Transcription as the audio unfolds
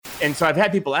And so I've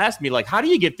had people ask me, like, how do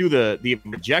you get through the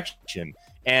rejection?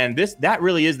 And that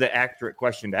really is the accurate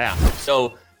question to ask.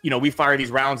 So, we fire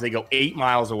these rounds, they go 8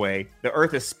 miles away. The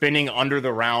earth is spinning under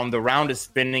the round. The round is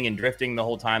spinning and drifting the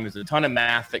whole time. There's a ton of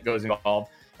math that goes involved.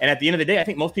 And at the end of the day, I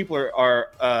think most people are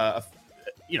at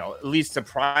least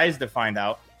surprised to find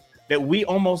out that we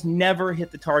almost never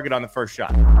hit the target on the first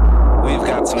shot. We've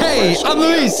got some Hey, I'm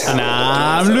Luis. And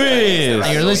I'm Luis.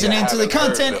 And you're listening to the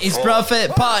Content is Profit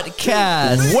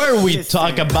podcast, where we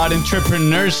talk about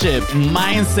entrepreneurship,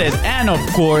 mindset, and of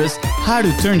course, how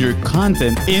to turn your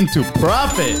content into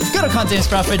profit. Go to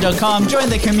contentisprofit.com, join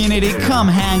the community, come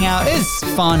hang out. It's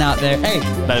fun out there. Hey.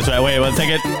 That's right. Wait 1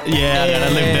 second. Yeah, I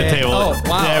gotta lift the table. Oh,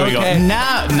 wow. There we Okay. go.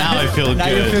 Now I feel Now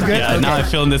good. you feel good? Yeah, Okay. now I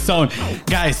feel in the zone.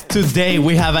 Guys, today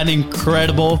we have an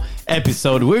incredible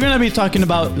episode. We're gonna be talking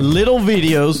about little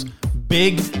videos,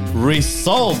 big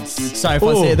results. Sorry,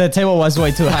 Fonzie, the table was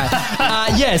way too high.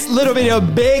 Yes, little video,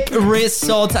 big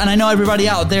results. And I know everybody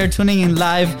out there tuning in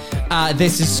live,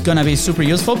 this is going to be super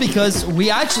useful because we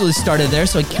actually started there.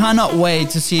 So I cannot wait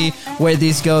to see where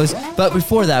this goes. But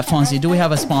before that, Fonzie, do we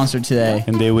have a sponsor today?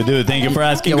 Indeed, we do. Thank you for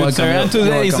asking, You're good sir. welcome. And You're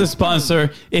today's welcome.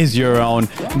 sponsor is your own,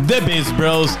 The Biz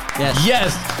Bros.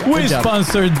 Yes, we Good job.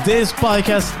 sponsored this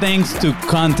podcast thanks to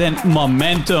Content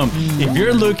Momentum. If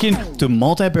you're looking to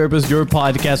multi-purpose your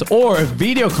podcast or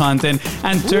video content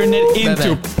and turn it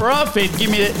into baby. profit,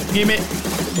 give me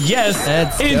yes,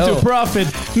 Let's into go. profit,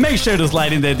 make sure to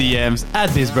slide in the DMs at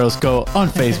BizBrosCo on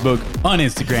Facebook, on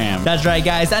Instagram. That's right,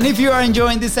 guys. And if you are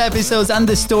enjoying these episodes and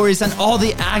the stories and all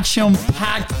the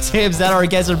action-packed tips that our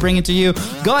guests are bringing to you,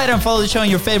 go ahead and follow the show on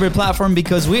your favorite platform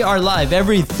because we are live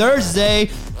every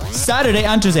Thursday, Saturday,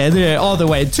 and Tuesday, all the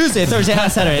way. Tuesday, Thursday,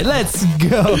 and Saturday. Let's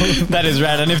go. That is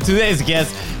right. And if today's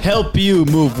guests help you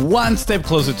move one step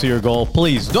closer to your goal,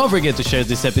 please don't forget to share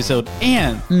this episode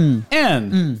and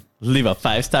leave a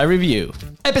 5-star review.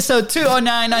 Episode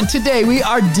 209, and today we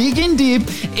are digging deep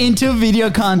into video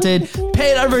content,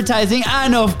 paid advertising,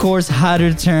 and of course, how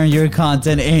to turn your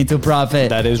content into profit.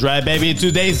 That is right, baby.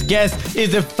 Today's guest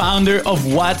is the founder of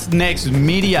What's Next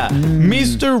Media,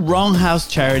 Mr. Wronghouse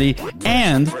Charity,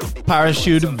 and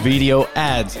Parachute Video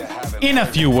Ads. In a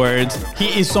few words,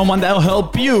 he is someone that will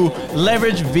help you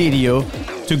leverage video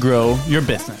to grow your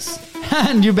business.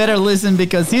 And you better listen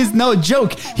because he's no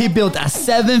joke. He built a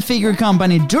 7-figure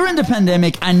company during the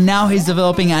pandemic, and now he's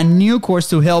developing a new course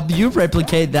to help you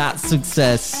replicate that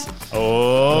success.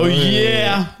 Oh,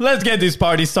 yeah. Let's get this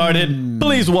party started.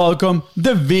 Please welcome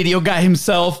the video guy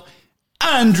himself,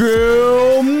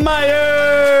 Andrew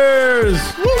Myers.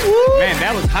 Man,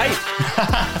 that was hype.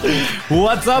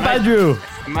 What's up, Andrew?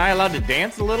 Am I allowed to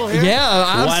dance a little here?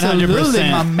 Yeah, absolutely,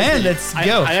 100%. my man. Let's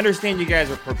go. I understand you guys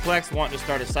are perplexed wanting to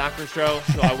start a soccer show,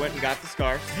 so I went and got the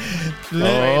scarf.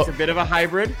 Oh. It's a bit of a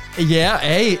hybrid. Yeah,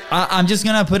 hey, I'm just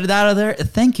gonna put it out there.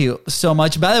 Thank you so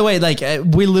much. By the way, like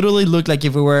we literally look like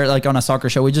if we were like on a soccer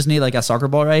show. We just need like a soccer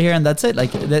ball right here, and that's it.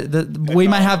 Like we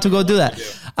might have to go do that.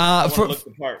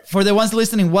 For the ones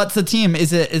listening, what's the team?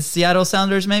 Is Seattle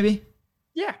Sounders maybe?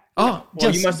 Yeah. Oh,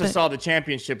 well, you must have saw the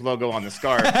championship logo on the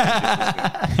scarf.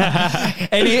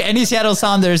 any Seattle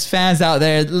Sounders fans out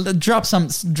there, drop some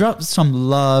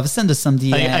love, send us some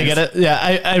DMs. I get it.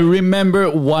 Yeah, I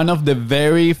remember one of the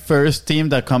very first team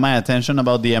that caught my attention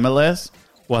about the MLS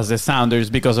was the Sounders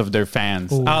because of their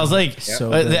fans. Ooh, I was like,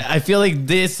 I feel like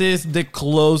this is the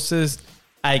closest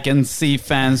I can see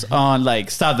fans on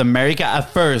like South America at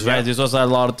first, right? This was a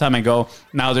lot of time ago.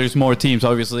 Now there's more teams,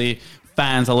 obviously.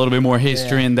 Fans, a little bit more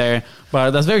history in there,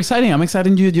 but that's very exciting. I'm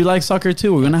excited you like soccer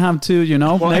too. We're gonna have to,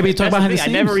 maybe talk behind the scenes.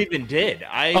 I never even did.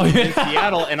 I was in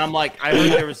Seattle, and I'm like, I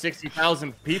heard there were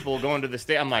 60,000 people going to the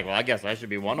state. I'm like, well, I guess I should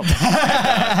be one of them.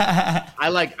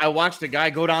 I watched a guy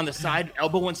go down the side,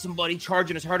 elbowing somebody,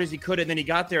 charging as hard as he could, and then he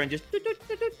got there and just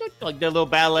like did a little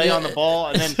ballet on the ball,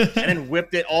 and then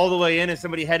whipped it all the way in, and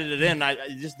somebody headed it in.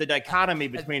 Just the dichotomy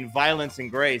between violence and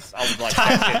grace. I was like,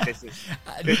 that's it.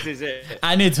 This is it.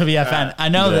 I need to be a fan. I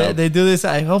know that they do this.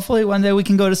 Hopefully one day we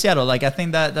can go to Seattle. Like I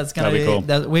think that's gonna be cool.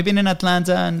 We've been in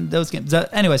Atlanta and those games.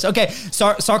 Anyways, okay,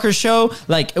 soccer show.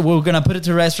 Like we're gonna put it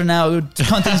to rest for now.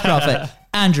 Content's profit.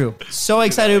 Andrew, so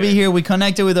excited to be here. We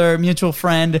connected with our mutual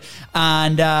friend,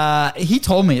 and he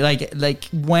told me like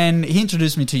when he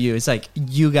introduced me to you, it's like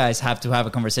you guys have to have a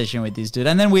conversation with this dude.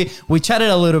 And then we chatted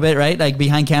a little bit, right, like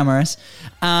behind cameras,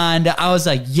 and I was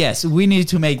like, yes, we need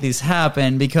to make this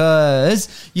happen because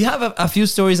you have a few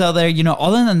stories out there,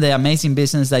 other than the amazing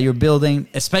business that you're building,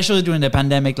 especially during the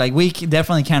pandemic. Like we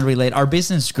definitely can relate. Our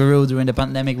business grew during the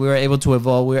pandemic. We were able to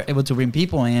evolve. We were able to bring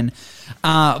people in,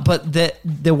 but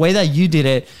the way that you did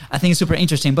did it, I think it's super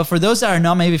interesting. But for those that are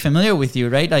not maybe familiar with you,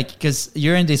 right? Like, because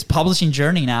you're in this publishing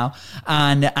journey now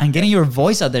and getting your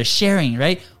voice out there, sharing,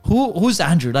 right? Who's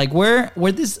Andrew? Like, where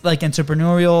this like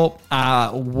entrepreneurial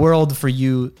world for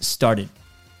you started?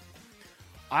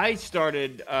 I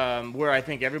started where I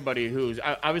think everybody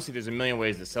obviously there's a million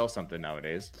ways to sell something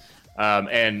nowadays.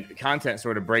 And content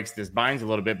sort of breaks this binds a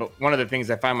little bit. But one of the things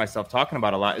I find myself talking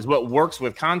about a lot is what works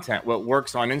with content, what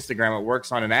works on Instagram, what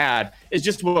works on an ad is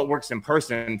just what works in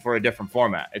person for a different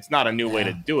format. It's not a new way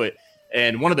to do it.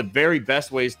 And one of the very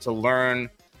best ways to learn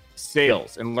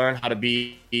sales and learn how to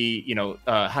be,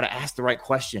 how to ask the right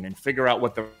question and figure out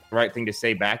what the right thing to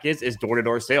say back is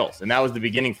door-to-door sales. And that was the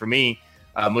beginning for me.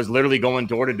 Was literally going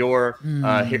door to door,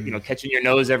 catching your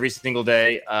nose every single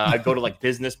day. I'd go to like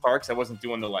business parks. I wasn't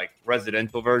doing the like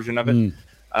residential version of it.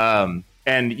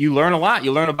 And you learn a lot.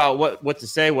 You learn about what to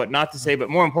say, what not to say, but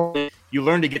more importantly, you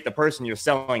learn to get the person you're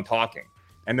selling talking.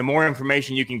 And the more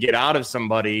information you can get out of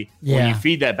somebody, when you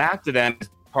feed that back to them as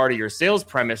part of your sales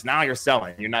premise, now you're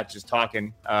selling. You're not just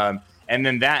talking. And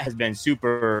then that has been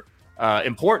super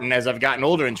important as I've gotten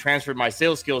older and transferred my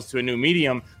sales skills to a new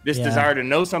medium. This desire to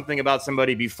know something about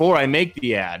somebody before I make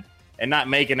the ad and not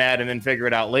make an ad and then figure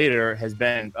it out later has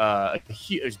been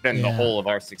the whole of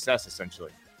our success,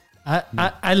 essentially.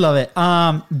 I love it.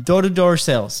 Door-to-door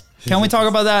sales. Can we talk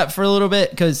about that for a little bit?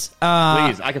 Because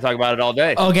please, I can talk about it all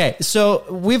day. Okay, so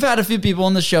we've had a few people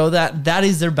on the show that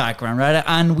is their background, right?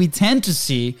 And we tend to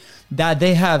see that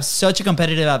they have such a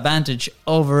competitive advantage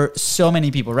over so many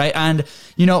people, right? And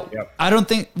I don't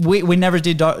think we never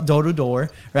did door to door,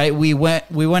 right? We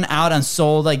went out and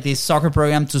sold like this soccer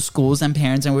program to schools and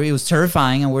parents, and it was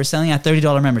terrifying. And we're selling a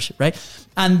 $30 membership, right?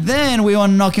 And then we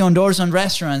went knocking on doors on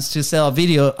restaurants to sell a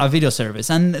video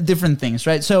service and different things,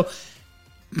 right? So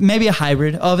maybe a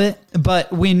hybrid of it,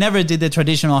 but we never did the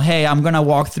traditional, hey, I'm going to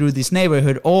walk through this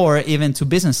neighborhood or even to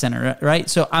business center, right?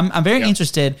 So I'm very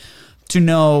interested to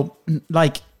know,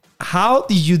 like, how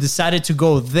did you decided to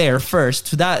go there first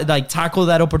to that, like tackle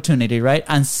that opportunity, right?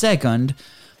 And second,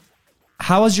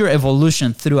 how was your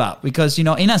evolution throughout? Because, in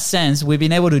a sense, we've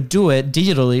been able to do it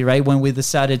digitally, right? When we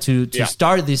decided to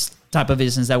start this type of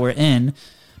business that we're in.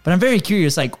 But I'm very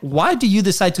curious, like, why do you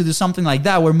decide to do something like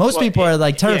that where most people are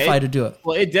like terrified to do it?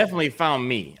 Well, it definitely found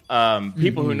me.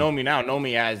 People who know me now know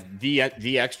me as the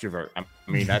extrovert. I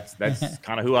mean, that's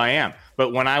kind of who I am.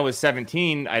 But when I was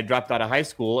 17, I dropped out of high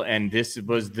school, and this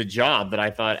was the job that I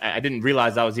thought I didn't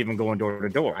realize I was even going door to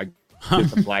door. I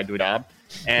just applied to a job,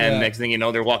 and next thing you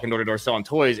know, they're walking door to door selling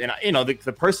toys. And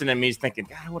the person in me is thinking,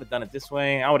 God, I would have done it this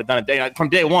way. I would have done it from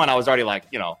day one. I was already like,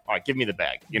 all right, give me the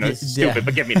bag. This is stupid,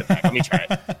 but give me the bag. Let me try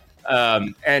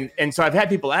it. And so I've had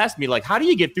people ask me, like, how do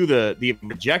you get through the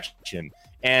rejection?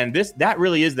 And that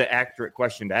really is the accurate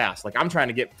question to ask. Like, I'm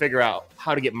trying to figure out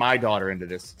how to get my daughter into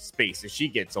this space as she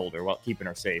gets older while keeping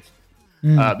her safe.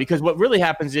 Because what really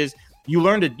happens is you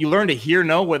learn to hear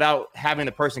no without having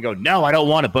the person go, no, I don't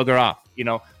want to, booger off.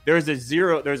 There's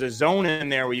a zone in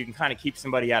there where you can kind of keep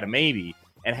somebody out of maybe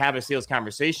and have a sales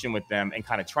conversation with them and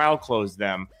kind of trial close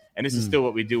them. And this is still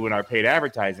what we do in our paid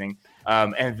advertising.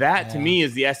 And that to me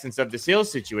is the essence of the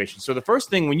sales situation. So the first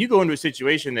thing, when you go into a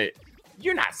situation that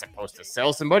you're not supposed to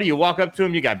sell somebody, you walk up to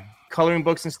them, you got coloring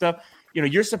books and stuff.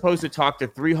 You're supposed to talk to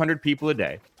 300 people a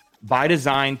day. By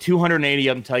design, 280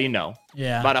 of them tell you no.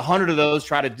 Yeah. About 100 of those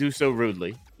try to do so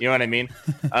rudely. You know what I mean?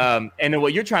 And then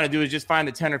what you're trying to do is just find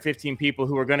the 10 or 15 people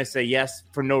who are going to say yes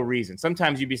for no reason.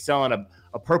 Sometimes you'd be selling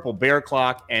a purple bear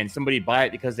clock and somebody buy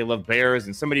it because they love bears,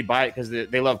 and somebody buy it because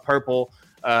they love purple.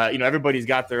 Everybody's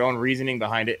got their own reasoning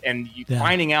behind it. And you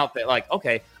finding out that, like,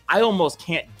 okay, I almost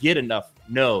can't get enough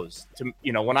no's to,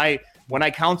 when I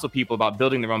counsel people about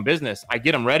building their own business, I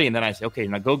get them ready. And then I say, okay,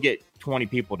 now go get 20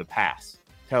 people to pass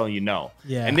telling you no.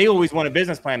 Yeah. And they always want a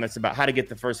business plan that's about how to get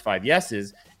the first 5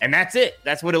 yeses. And that's it.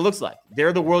 That's what it looks like.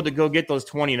 They're the world to go get those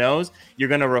 20 no's. You're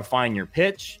going to refine your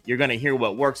pitch. You're going to hear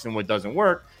what works and what doesn't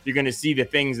work. You're going to see the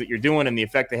things that you're doing and the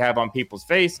effect they have on people's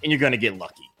face. And you're going to get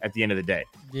lucky at the end of the day.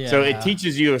 Yeah. So it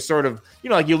teaches you a sort of,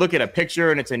 like you look at a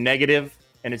picture and it's a negative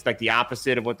and it's like the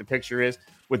opposite of what the picture is.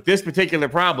 With this particular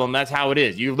problem, that's how it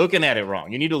is. You're looking at it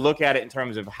wrong. You need to look at it in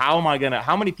terms of how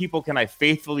many people can I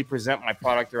faithfully present my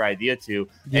product or idea to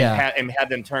and have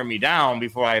them turn me down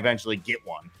before I eventually get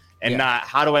one, and not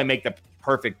how do I make the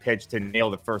perfect pitch to nail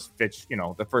the first fish,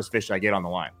 the first fish I get on the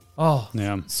line. Oh,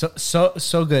 yeah.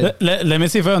 So good. Let me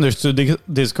see if I understood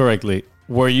this correctly.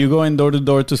 Were you going door to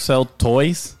door to sell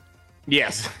toys?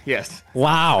 Yes.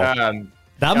 Wow.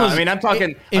 I'm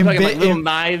talking like little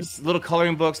knives, little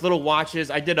coloring books, little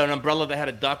watches. I did an umbrella that had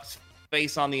a duck's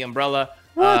face on the umbrella.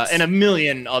 and a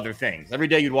million other things. Every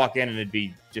day you'd walk in and it'd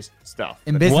be just stuff.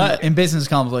 In business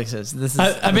complexes. This is.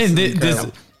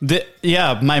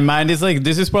 My mind is like,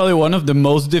 this is probably one of the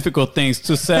most difficult things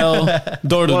to sell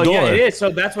door to door. Yeah, it is. So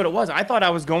that's what it was. I thought I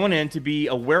was going in to be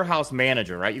a warehouse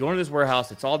manager, right? You go into this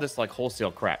warehouse, it's all this like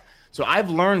wholesale crap. So I've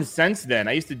learned since then.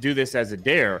 I used to do this as a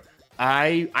dare.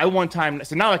 I one time,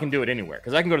 so now I can do it anywhere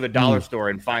because I can go to the dollar store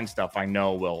and find stuff I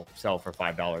know will sell for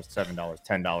 $5, $7,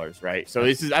 $10, right? So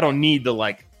this is, I don't need the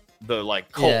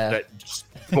cult that just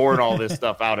poured all this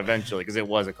stuff out eventually because it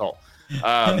was a cult.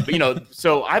 But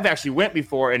so I've actually went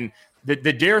before, and the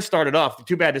dare started off.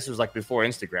 Too bad this was like before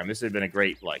Instagram. This would have been a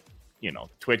great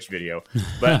Twitch video.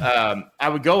 But I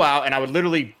would go out and I would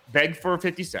literally beg for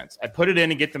 50 cents. I'd put it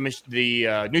in and get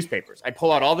the newspapers. I'd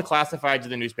pull out all the classifieds of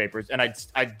the newspapers and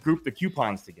I'd group the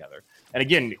coupons together. And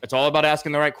again, it's all about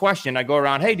asking the right question. I go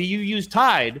around, hey, do you use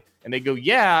Tide? And they go,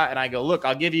 yeah. And I go, look,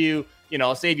 I'll give you,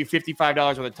 I'll save you $55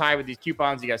 worth of Tide with these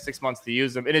coupons. You got 6 months to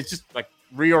use them. And it's just like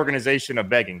reorganization of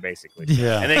begging, basically.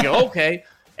 Yeah. And they go, okay.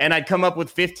 And I'd come up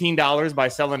with $15 by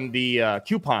selling the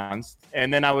coupons.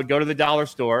 And then I would go to the dollar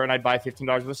store and I'd buy $15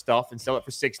 worth of stuff and sell it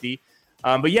for $60.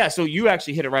 But yeah, so you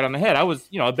actually hit it right on the head. I was,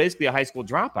 basically a high school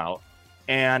dropout.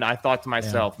 And I thought to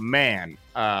myself, man,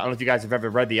 I don't know if you guys have ever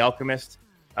read The Alchemist.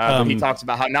 But he talks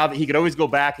about how now that he could always go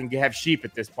back and have sheep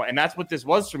at this point. And that's what this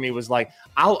was for me, was like,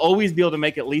 I'll always be able to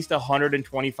make at least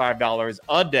 $125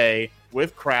 a day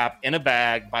with crap in a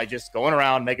bag by just going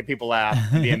around, making people laugh,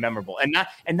 and being memorable, and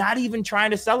not even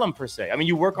trying to sell them per se. I mean,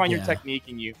 you work on your technique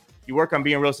and you work on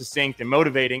being real succinct and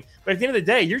motivating. But at the end of the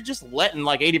day, you're just letting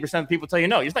like 80% of people tell you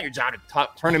no. It's not your job to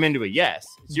turn them into a yes.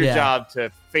 It's your job to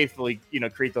faithfully,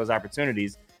 create those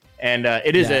opportunities. And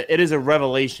it is a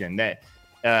revelation that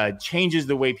changes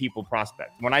the way people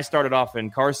prospect. When I started off in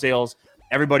car sales,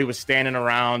 everybody was standing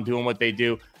around doing what they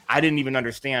do. I didn't even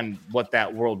understand what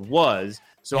that world was.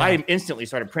 So I instantly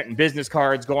started printing business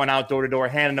cards, going out door to door,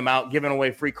 handing them out, giving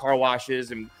away free car washes.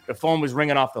 And the phone was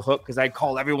ringing off the hook because I'd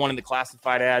call everyone in the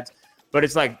classified ads. But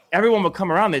it's like everyone would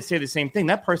come around, they'd say the same thing.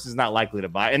 That person's not likely to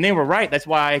buy. And they were right. That's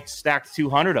why I stacked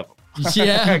 200 of them.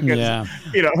 Yeah.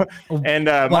 And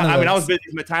I was busy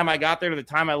from the time I got there to the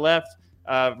time I left.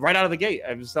 Right out of the gate,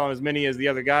 I was selling as many as the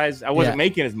other guys. I wasn't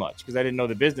making as much because I didn't know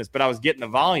the business, but I was getting the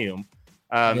volume.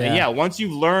 And once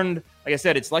you've learned, like I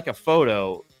said, it's like a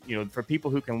photo. For people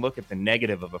who can look at the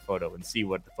negative of a photo and see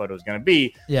what the photo is going to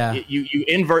be, you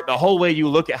invert the whole way you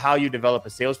look at how you develop a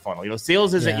sales funnel.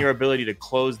 Sales isn't your ability to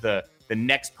close the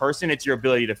next person; it's your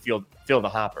ability to fill the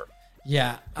hopper.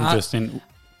 Yeah, interesting.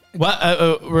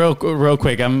 Well, real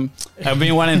quick, I've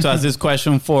been wanting to ask this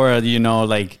question for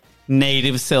like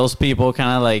native salespeople,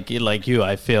 kind of like you.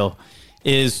 I feel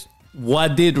is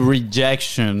what did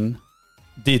rejection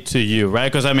did to you, right?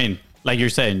 Because I mean, like you're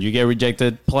saying, you get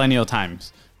rejected plenty of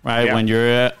times. Right. Yeah. When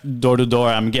you're door to door,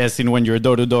 I'm guessing when you're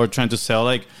door to door trying to sell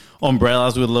like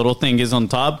umbrellas with little thingies on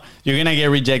top, you're going to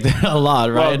get rejected a lot,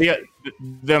 right? Well,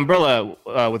 the umbrella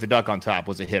with the duck on top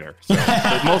was a hitter. So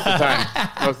most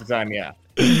of the time, yeah.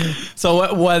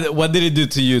 So what did it do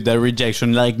to you, that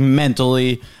rejection, like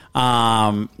mentally,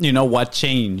 what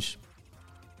changed?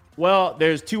 Well,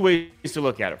 there's two ways to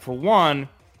look at it. For one,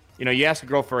 you ask a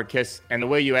girl for a kiss and the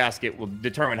way you ask it will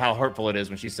determine how hurtful it is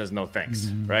when she says no thanks,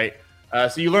 right?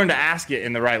 So you learn to ask it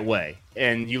in the right way,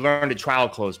 and you learn to trial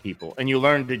close people, and you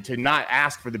learn to not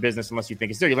ask for the business unless you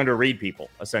think it's there. You learn to read people,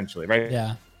 essentially, right?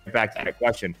 Yeah. Back to that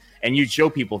question, and you'd show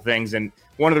people things. And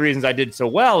one of the reasons I did so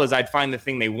well is I'd find the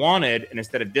thing they wanted, and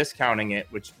instead of discounting it,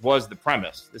 which was the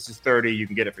premise, this is 30, you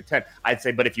can get it for 10. I'd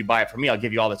say, but if you buy it from me, I'll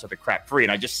give you all this other crap free,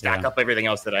 and I just stack up everything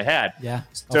else that I had. Yeah.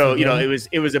 So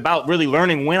it was about really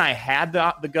learning when I had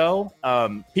the go.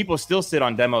 People still sit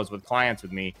on demos with clients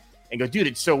with me and go, dude,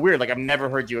 it's so weird. Like, I've never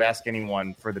heard you ask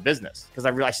anyone for the business, because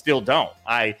I still don't.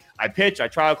 I pitch, I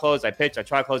trial close, I pitch, I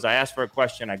trial close, I ask for a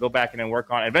question, I go back and then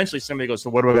work on it. Eventually somebody goes, so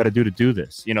what do I got to do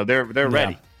this? They're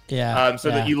ready. Yeah.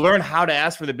 That you learn how to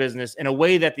ask for the business in a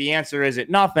way that the answer isn't,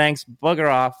 no, thanks,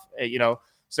 bugger off.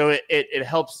 So it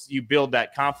helps you build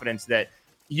that confidence that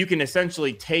you can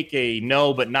essentially take a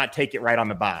no, but not take it right on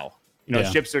the bow.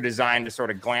 Ships are designed to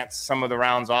sort of glance some of the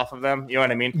rounds off of them. You know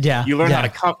what I mean? Yeah. You learn how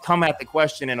to come at the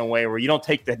question in a way where you don't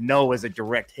take the no as a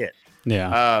direct hit.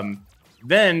 Yeah.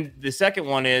 Then the second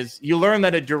one is you learn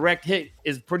that a direct hit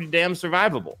is pretty damn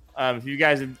survivable. If you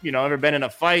guys have ever been in a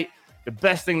fight, the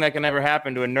best thing that can ever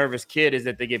happen to a nervous kid is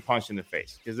that they get punched in the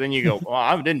face, because then you go, well,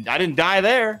 I didn't die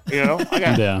there. I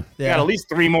got at least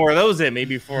 3 more of those in me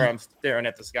before I'm staring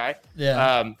at the sky.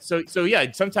 Yeah. So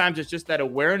sometimes it's just that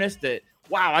awareness that,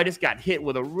 wow, I just got hit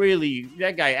with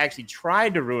that guy actually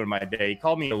tried to ruin my day. He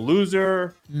called me a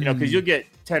loser, because you'll get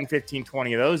 10, 15,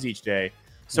 20 of those each day.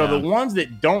 So the ones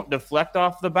that don't deflect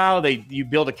off the bow, you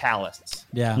build a callus.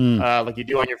 Yeah. Like you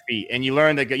do on your feet. And you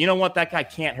learn that, you know what, that guy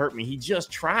can't hurt me. He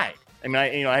just tried. I mean,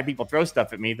 I had people throw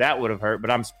stuff at me. That would have hurt,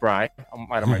 but I'm spry. I'm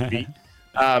right on my feet.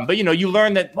 But, you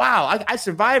learn that, wow, I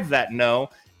survived that no.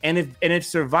 And if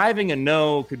surviving a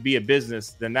no could be a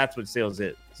business, then that's what sales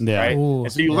is. Yeah. Right. Ooh,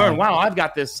 and so you learn, wow, I've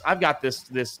got this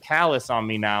callus on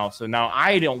me now. So now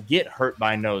I don't get hurt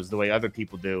by no's the way other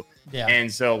people do. Yeah.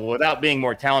 And so without being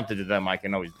more talented than them, I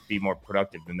can always be more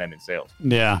productive than them in sales.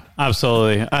 Yeah,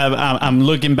 absolutely. I'm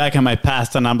looking back at my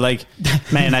past and I'm like,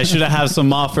 man, I should have had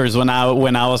some offers when I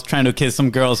was trying to kiss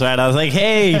some girls, right? I was like,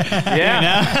 hey,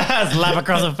 slap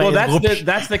across the face. Well,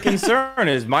 that's the concern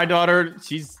is my daughter,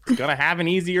 she's going to have an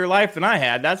easier life than I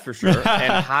had. That's for sure.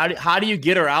 And how do you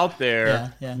get her out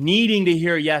there needing to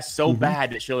hear yes so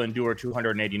bad that she'll endure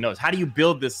 280 no's? How do you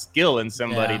build this skill in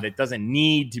somebody that doesn't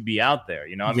need to be out there?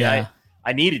 I mean,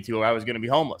 I needed to, or I was going to be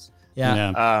homeless.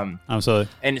 Yeah. Absolutely.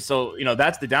 And so,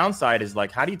 that's the downside is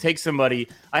like, how do you take somebody?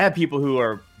 I have people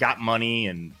who got money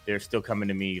and they're still coming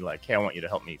to me like, hey, I want you to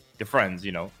help me, the friends,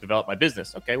 develop my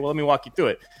business. Okay, well, let me walk you through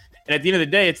it. And at the end of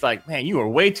the day, it's like, man, you are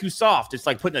way too soft. It's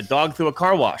like putting a dog through a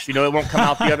car wash. It won't come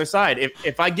out the other side.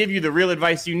 If I give you the real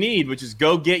advice you need, which is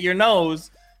go get your nose,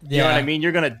 you know what I mean?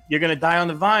 You're gonna die on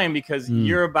the vine because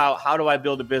you're about how do I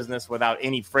build a business without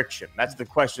any friction? That's the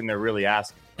question they're really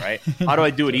asking, right? How do I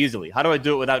do it easily? How do I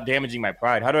do it without damaging my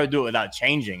pride? How do I do it without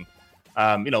changing?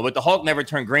 But the Hulk never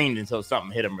turned green until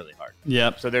something hit him really hard.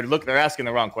 Yep. So they're asking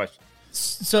the wrong question.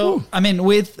 So, I mean,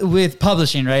 with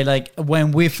publishing, right? Like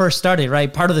when we first started,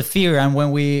 right? Part of the fear and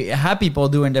when we had people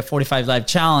doing the 45 Live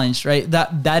challenge, right?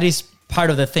 That is part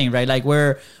of the thing, right? Like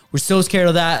we're so scared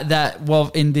of that, well,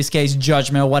 in this case,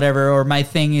 judgment or whatever, or my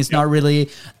thing is not really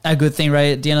a good thing,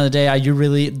 right? At the end of the day,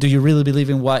 do you really believe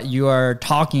in what you are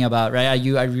talking about, right? Are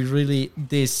you really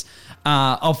this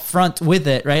upfront with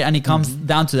it, right? And it comes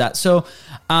down to that. So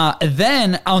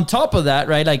then on top of that,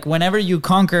 right, like whenever you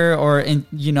conquer, or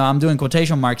I'm doing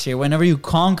quotation marks here, whenever you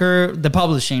conquer the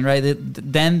publishing, right,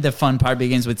 then the fun part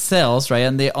begins with sales, right?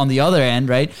 And on the other end,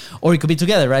 right, or it could be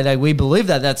together, right? Like we believe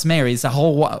that's married. It's a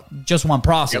whole just one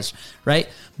process, right?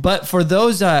 But for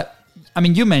those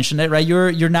you mentioned it, right?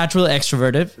 You're naturally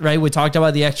extroverted, right? We talked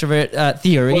about the extrovert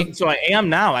theory. Well, so I am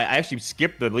now. I actually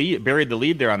skipped the lead, buried the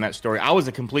lead there on that story. I was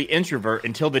a complete introvert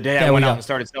until the day I went out and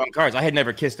started selling cars. I had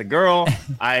never kissed a girl.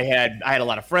 I had a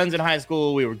lot of friends in high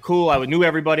school. We were cool. I knew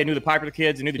everybody. I knew the popular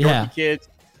kids. I knew the dorky kids.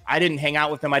 I didn't hang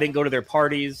out with them. I didn't go to their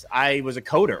parties. I was a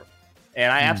coder. And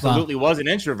I absolutely was an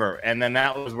introvert. And then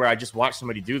that was where I just watched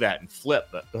somebody do that and flip.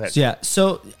 But go ahead. Yeah.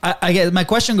 So I guess my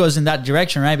question goes in that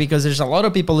direction, right? Because there's a lot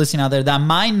of people listening out there that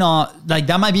might not, like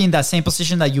that might be in that same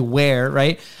position that you were,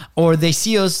 right? Or they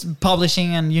see us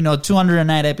publishing and,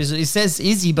 209 episodes. It says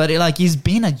easy, but it's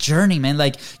been a journey, man.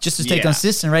 Like just to stay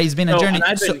consistent, right? It's been a journey.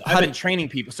 And I've been training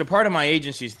people. So part of my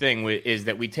agency's thing is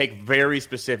that we take very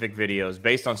specific videos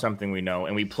based on something we know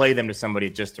and we play them to somebody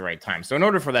at just the right time. So in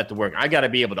order for that to work, I got to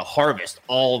be able to harvest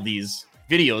all these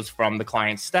videos from the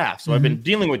client's staff. So I've been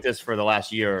dealing with this for the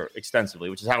last year extensively,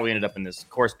 which is how we ended up in this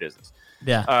course business.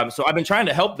 Yeah. So I've been trying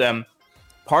to help them.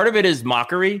 Part of it is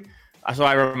mockery. So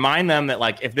I remind them that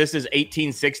like if this is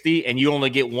 1860 and you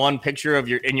only get one picture of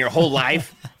your whole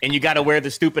life and you got to wear the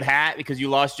stupid hat because you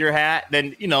lost your hat,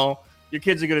 then your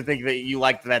kids are going to think that you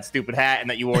liked that stupid hat and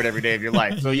that you wore it every day of your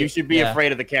life. So you should be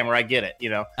afraid of the camera. I get it,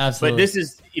 Absolutely. But this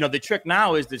is, the trick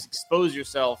now is to expose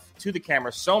yourself to the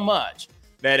camera so much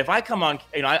that if I come on,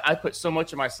 I put so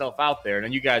much of myself out there,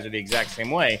 and you guys are the exact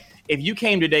same way. If you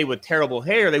came today with terrible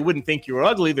hair, they wouldn't think you were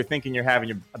ugly. They're thinking you're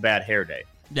having a bad hair day.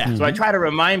 Yeah. So I try to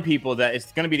remind people that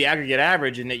it's going to be the aggregate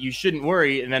average and that you shouldn't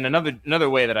worry. And then another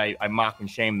way that I mock and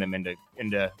shame them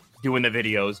into doing the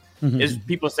videos is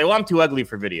people say, well, I'm too ugly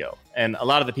for video. And a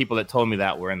lot of the people that told me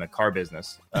that were in the car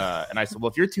business. And I said, well,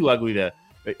 if you're too ugly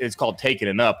it's called taking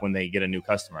it up when they get a new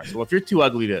customer. So if you're too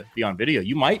ugly to be on video,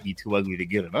 you might be too ugly to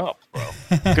get it up, bro.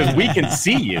 Because we can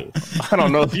see you. I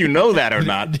don't know if you know that or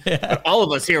not, but all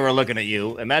of us here are looking at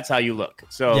you, and that's how you look.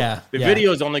 So the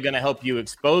video is only going to help you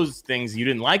expose things you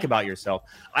didn't like about yourself.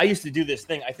 I used to do this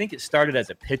thing. I think it started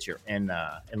as a pitcher in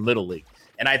Little League.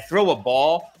 And I'd throw a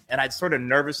ball, and I'd sort of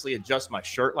nervously adjust my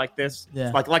shirt like this,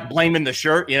 like blaming the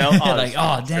shirt,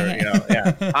 Oh, dang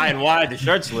it. High and wide, the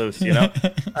shirt's loose,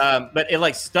 But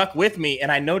it stuck with me,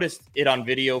 and I noticed it on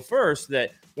video first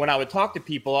that when I would talk to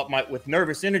people with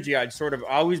nervous energy, I'd sort of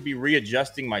always be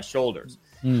readjusting my shoulders.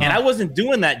 And I wasn't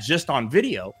doing that just on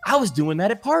video. I was doing that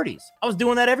at parties. I was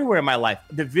doing that everywhere in my life.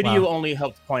 The video only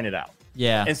helped point it out.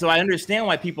 Yeah. And so I understand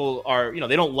why people are,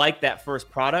 they don't like that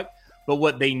first product. But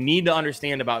what they need to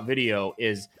understand about video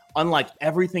is unlike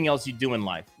everything else you do in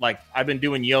life. Like, I've been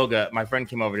doing yoga. My friend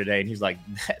came over today and he's like,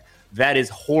 that is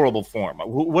horrible form.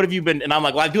 What have you been? And I'm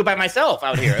like, well, I do it by myself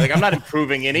out here. Like, I'm not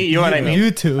improving any, you know what I mean?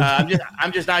 YouTube.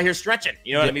 I'm just out here stretching,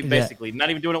 you know what I mean? Basically, not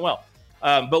even doing it well.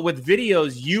 But with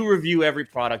videos, you review every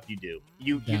product you do.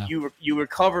 You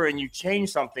recover and you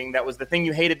change something that was the thing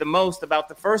you hated the most about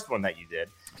the first one that you did.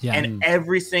 Yeah. And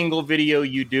every single video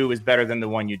you do is better than the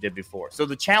one you did before. So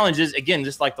the challenge is, again,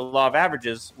 just like the law of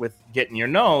averages with getting your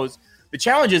nose, the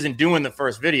challenge isn't doing the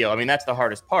first video. I mean, that's the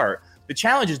hardest part. The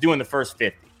challenge is doing the first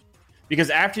 50. Because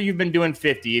after you've been doing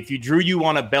 50, if you drew you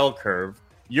on a bell curve,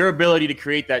 your ability to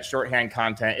create that shorthand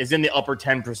content is in the upper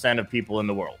 10% of people in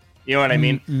the world. You know what I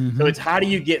mean? Mm-hmm. So it's how do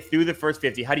you get through the first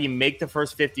 50? How do you make the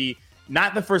first 50,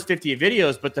 not the first 50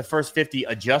 videos, but the first 50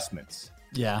 adjustments?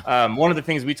 Yeah. One of the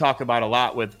things we talk about a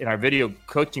lot in our video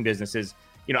coaching business is,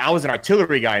 I was an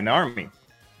artillery guy in the Army.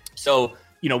 So,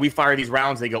 we fire these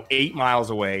rounds, they go 8 miles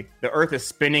away. The earth is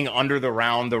spinning under the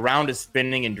round. The round is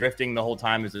spinning and drifting the whole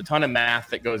time. There's a ton of math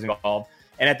that goes involved.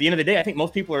 And at the end of the day, I think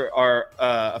most people are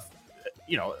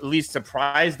at least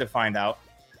surprised to find out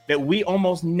that we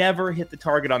almost never hit the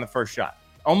target on the first shot.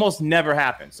 Almost never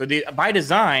happens. So by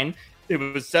design, it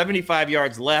was 75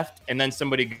 yards left, and then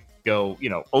somebody go,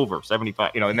 over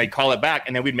 75, and they call it back,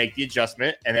 and then we'd make the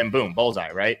adjustment, and then boom,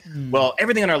 bullseye, right? Well,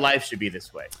 everything in our life should be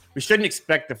this way. We shouldn't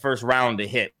expect the first round to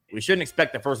hit. We shouldn't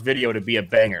expect the first video to be a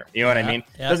banger. You know what I mean?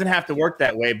 It doesn't have to work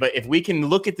that way, but if we can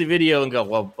look at the video and go,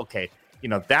 well, okay,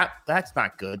 that's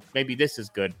not good. Maybe this is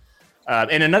good.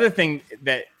 And another thing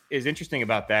that is interesting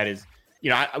about that is,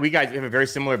 we guys have a very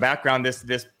similar background. This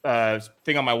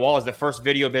thing on my wall is the first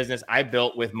video business I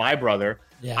built with my brother.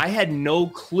 Yeah. I had no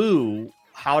clue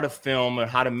how to film or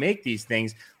how to make these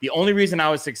things. The only reason I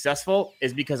was successful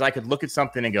is because I could look at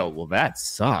something and go, well, that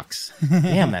sucks.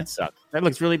 Damn, that sucks. That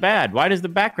looks really bad. Why does the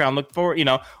background look forward?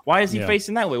 Why is he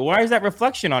facing that way? Why is that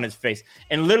reflection on his face?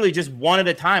 And literally just one at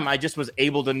a time, I just was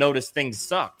able to notice things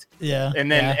sucked. Yeah.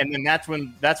 And then that's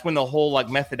when the whole like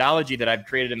methodology that I've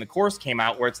created in the course came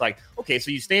out, where it's like, okay,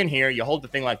 so you stand here, you hold the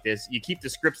thing like this, you keep the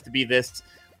scripts to be this.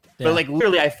 But like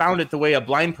literally, I found it the way a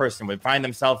blind person would find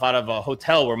themselves out of a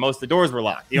hotel where most of the doors were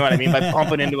locked. You know what I mean? By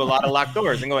bumping into a lot of locked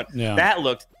doors and going, that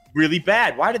looked really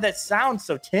bad. Why did that sound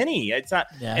so tinny? It's not.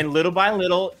 Yeah. And little by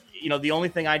little, the only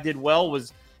thing I did well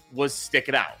was stick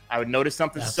it out. I would notice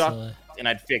something sucked and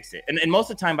I'd fix it. And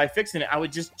most of the time, by fixing it, I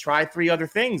would just try 3 other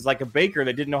things, like a baker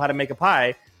that didn't know how to make a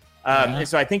pie. And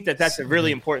so I think that's a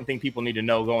really important thing people need to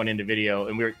know going into video.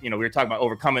 And we were talking about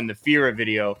overcoming the fear of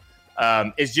video.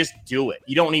 Is just do it.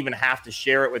 You don't even have to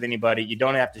share it with anybody. You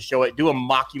don't have to show it. Do a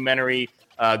mockumentary.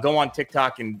 Go on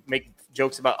TikTok and make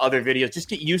jokes about other videos. Just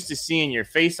get used to seeing your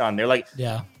face on there. Like,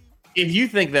 if you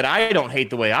think that I don't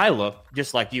hate the way I look,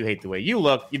 just like you hate the way you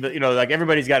look, like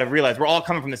everybody's got to realize we're all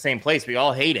coming from the same place. We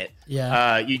all hate it.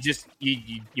 Yeah.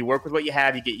 You work with what you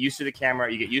have. You get used to the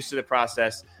camera. You get used to the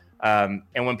process.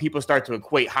 And when people start to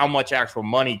equate how much actual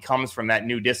money comes from that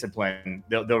new discipline,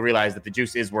 they'll realize that the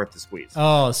juice is worth the squeeze.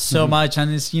 Oh, so much.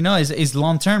 And it's, it's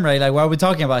long term, right? Like what are we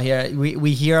talking about here?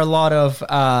 We hear a lot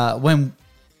of when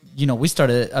we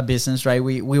started a business, right?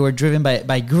 We were driven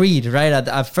by greed, right?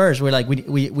 At first, we're like,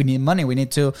 we need money. We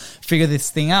need to figure this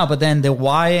thing out. But then the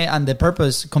why and the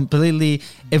purpose completely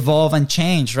evolve and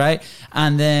change, right?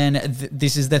 And then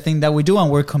this is the thing that we do,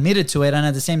 and we're committed to it. And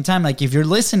at the same time, like if you're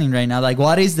listening right now, like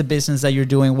what is the business that you're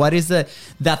doing? What is that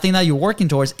thing that you're working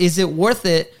towards? Is it worth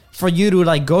it for you to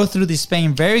like go through this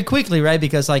pain very quickly, right?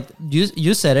 Because like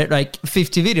you said it, like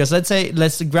 50 videos.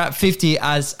 Let's grab 50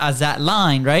 as that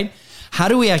line, right? How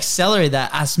do we accelerate that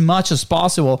as much as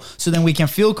possible so then we can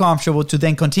feel comfortable to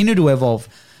then continue to evolve?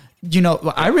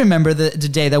 I remember the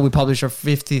day that we published our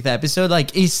 50th episode.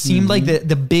 Like it seemed like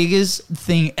the biggest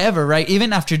thing ever, right?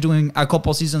 Even after doing a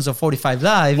couple seasons of 45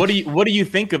 Live. What do you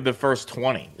think of the first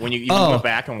 20 when you go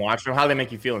back and watch them? How do they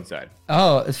make you feel inside?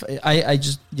 Oh, I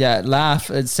just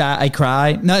laugh. It's sad. I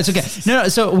cry. No, it's okay. No.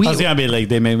 So I was gonna be like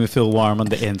they made me feel warm on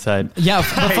the inside. Yeah,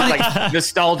 but funny, like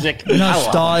nostalgic.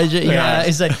 Yeah,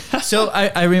 it's like so.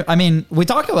 I mean, we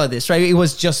talked about this, right? It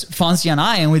was just Fonzie and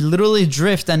I, and we literally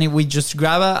drift, and we just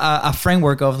grab a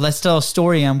framework of let's tell a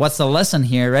story and what's the lesson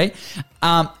here, right?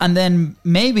 And then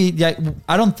maybe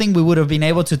I don't think we would have been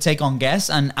able to take on guests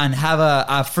and have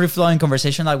a free-flowing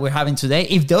conversation like we're having today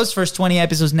if those first 20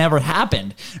 episodes never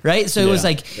happened, right? So it was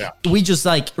like we just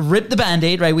like ripped the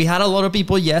Band-Aid, right? We had a lot of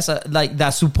people, like that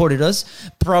supported us.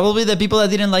 Probably the people that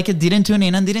didn't like it didn't tune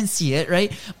in and didn't see it,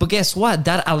 right? But guess what?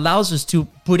 That allows us to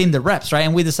put in the reps, right?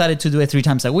 And we decided to do it 3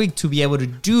 times a week to be able to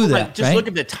do that. Right. Just look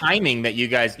at the timing that you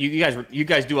guys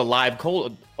do a live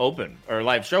cold open or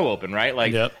live show open, right?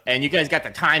 Like, and you guys got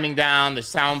the timing down, the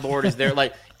soundboard is there.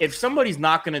 Like, if somebody's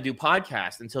not going to do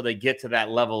podcasts until they get to that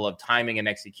level of timing and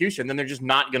execution, then they're just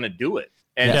not going to do it.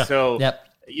 And so,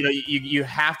 you know, you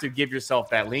have to give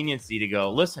yourself that leniency to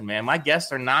go, listen, man, my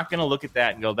guests are not going to look at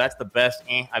that and go, that's the best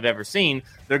I've ever seen.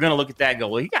 They're going to look at that and go,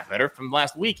 well, he got better from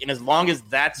last week. And as long as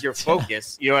that's your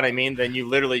focus, you know what I mean? Then you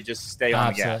literally just stay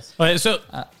on the gas. All right, so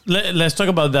let's talk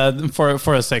about that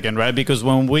for a second, right? Because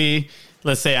when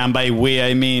let's say, and by we,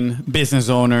 I mean business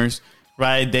owners,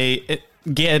 right? They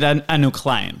get a new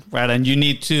client, right? And you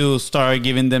need to start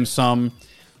giving them some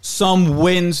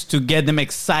wins to get them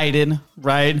excited,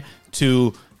 right?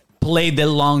 To play the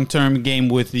long-term game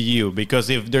with you. Because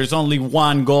if there's only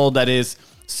one goal that is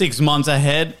 6 months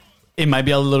ahead, it might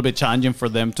be a little bit challenging for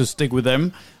them to stick with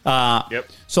them.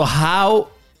 So how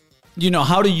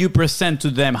do you present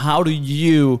to them? How do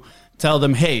you tell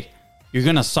them, hey, you're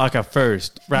going to suck at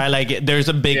first, right? Like, there's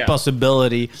a big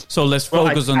possibility. So let's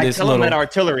focus on this. I tell them that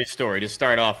artillery story to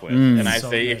start off with. And I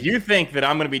say, if you think that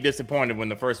I'm going to be disappointed when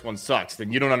the first one sucks, then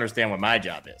you don't understand what my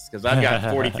job is. Because I've got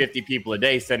 40, 50 people a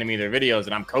day sending me their videos,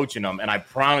 and I'm coaching them. And I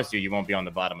promise you won't be on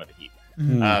the bottom of the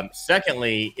heap.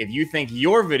 Secondly, if you think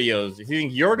your videos, if you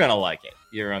think you're going to like it,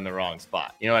 you're on the wrong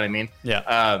spot. You know what I mean?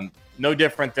 Yeah. No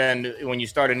different than when you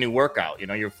start a new workout. You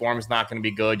know, your form's not going to be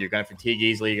good. You're going to fatigue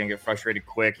easily. You're going to get frustrated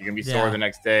quick. You're going to be sore the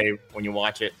next day when you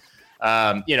watch it.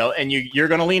 You know, and you're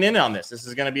going to lean in on this. This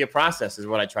is going to be a process, is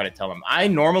what I try to tell them. I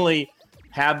normally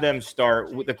have them start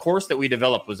with the course that we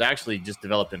developed was actually just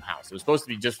developed in-house. It was supposed to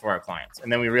be just for our clients. And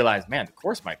then we realized, man, the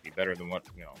course might be better than what,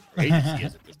 you know, our agency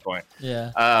is at this point.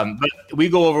 But we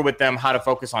go over with them how to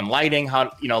focus on lighting,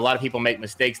 how, you know, a lot of people make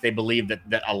mistakes. They believe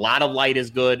that a lot of light is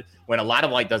good when a lot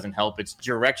of light doesn't help. It's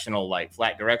directional light,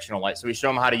 flat directional light. So we show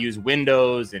them how to use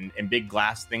windows and big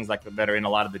glass things like that are in a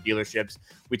lot of the dealerships.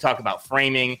 We talk about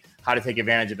framing, how to take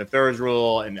advantage of the thirds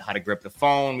rule and how to grip the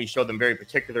phone. We show them very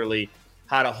particularly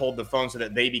how to hold the phone so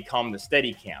that they become the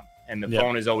steady cam and the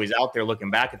phone is always out there looking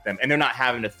back at them, and they're not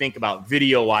having to think about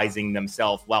videoizing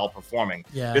themselves while performing.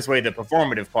 This way, the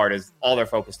performative part is all they're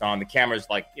focused on. The camera's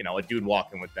like, you know, a dude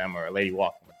walking with them or a lady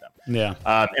walking with them.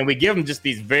 And we give them just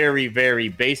these very, very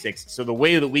basics. So the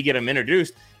way that we get them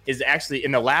introduced is actually,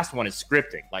 in the last one, is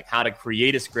scripting, like how to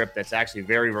create a script that's actually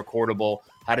very recordable,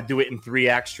 how to do it in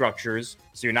 3-act structures.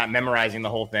 So you're not memorizing the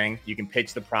whole thing. You can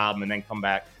pitch the problem and then come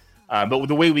back. But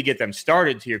the way we get them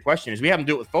started, to your question, is we have them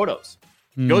do it with photos.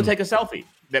 Go take a selfie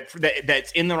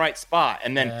that's in the right spot.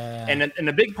 And then and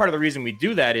a big part of the reason we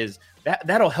do that is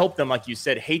that'll help them, like you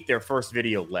said, hate their first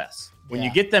video less. When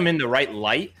you get them in the right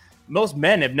light, most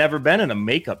men have never been in a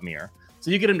makeup mirror.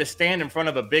 So you get them to stand in front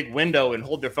of a big window and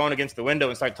hold their phone against the window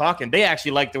and start talking. They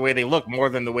actually like the way they look more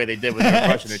than the way they did when they were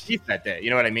brushing their teeth that day. You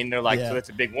know what I mean? They're like, so that's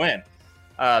a big win.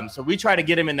 So we try to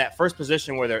get them in that first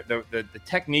position where the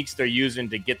techniques they're using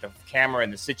to get the camera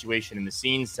and the situation and the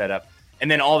scene set up. And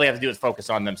then all they have to do is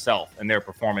focus on themselves and their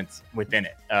performance within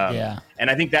it. And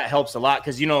I think that helps a lot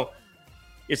because, you know,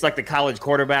 it's like the college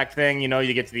quarterback thing. You know,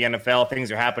 you get to the NFL,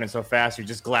 things are happening so fast. You're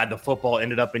just glad the football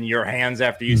ended up in your hands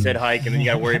after you said hike, and then you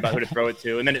got to worry about who to throw it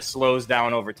to. And then it slows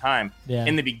down over time.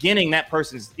 In the beginning, that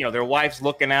person's, you know, their wife's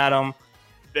looking at them.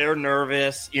 They're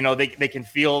nervous, you know, they can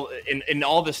feel in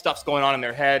all this stuff's going on in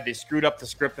their head. They screwed up the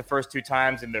script the first 2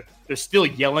 times and they're still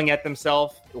yelling at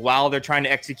themselves while they're trying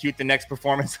to execute the next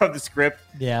performance of the script.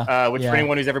 Which for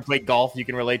anyone who's ever played golf, you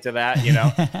can relate to that, you know.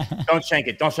 Don't shank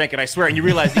it, I swear. And you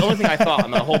realize the only thing I thought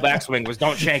on the whole backswing was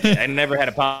don't shank it. I never had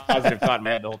a positive thought in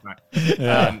my head the whole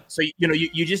time. So, you know,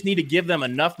 you just need to give them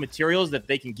enough materials that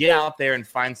they can get out there and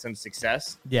find some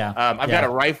success. I've got a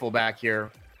rifle back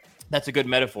here. That's a good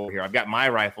metaphor here. I've got my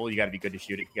rifle. You got to be good to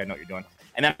shoot it. You got to know what you're doing.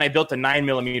 And then I built a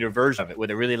 9mm version of it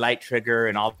with a really light trigger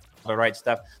and all the right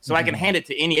stuff. So I can hand it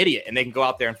to any idiot and they can go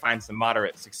out there and find some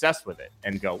moderate success with it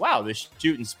and go, wow, this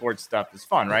shooting sports stuff is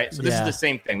fun, right? So this is the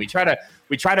same thing. We try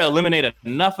to eliminate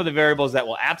enough of the variables that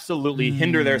will absolutely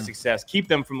hinder their success, keep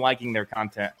them from liking their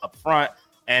content up front.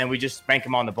 And we just spank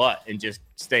them on the butt and just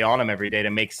stay on them every day to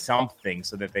make something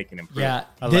so that they can improve. Yeah,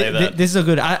 this is a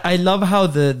good. I love how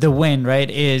the win, right,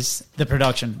 is the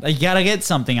production. Like, you gotta get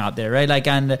something out there, right? Like,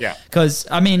 and because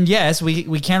I mean, yes,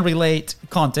 we can relate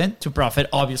content to profit,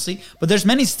 obviously, but there's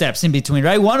many steps in between,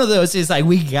 right? One of those is like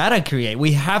we gotta create.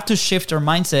 We have to shift our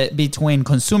mindset between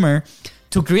consumer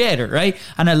to creator, right?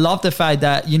 And I love the fact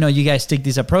that, you know, you guys take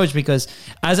this approach because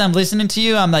as I'm listening to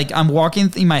you, I'm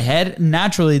walking in my head.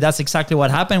 Naturally, that's exactly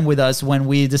what happened with us when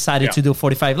we decided to do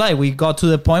 45 Live. We got to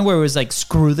the point where it was like,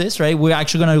 screw this, right? We're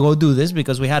actually going to go do this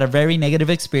because we had a very negative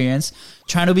experience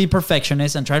trying to be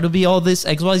perfectionist and try to be all this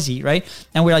XYZ, right?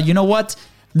 And we're like, you know what?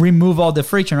 Remove all the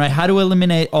friction, right? How to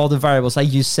eliminate all the variables,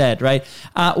 like you said, right?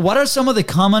 What are some of the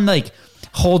common, like,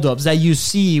 holdups that you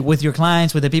see with your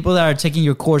clients, with the people that are taking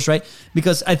your course, right?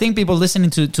 Because I think people listening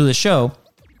to the show,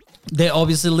 they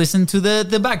obviously listen to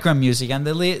the background music, and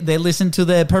they listen to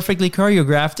the perfectly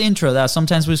choreographed intro that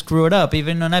sometimes we screw it up,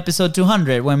 even on episode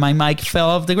 200 when my mic fell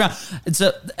off the ground.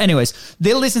 So anyways,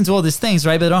 they listen to all these things,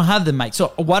 right? But they don't have the mic. So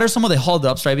what are some of the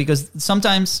holdups, right? Because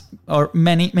sometimes, or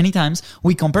many times,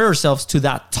 we compare ourselves to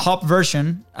that top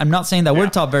version. I'm not saying that we're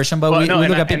top version, but we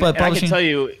look at people at publishing. I can tell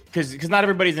you, because not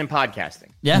everybody's in podcasting.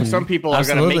 Yeah. Some people are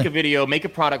going to make a video, make a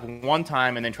product one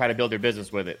time, and then try to build their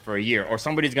business with it for a year. Or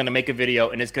somebody's going to make a video,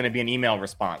 and it's going to be an email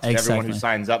response to everyone who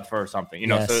signs up for something. You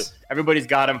know, so everybody's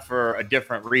got them for a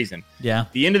different reason. Yeah.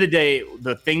 At the end of the day,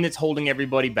 the thing that's holding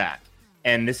everybody back,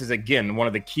 and this is, again, one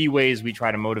of the key ways we try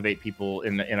to motivate people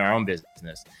in our own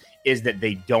business, is that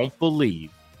they don't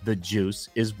believe the juice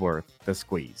is worth the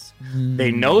squeeze.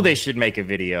 They know they should make a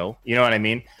video, you know what I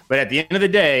mean? But at the end of the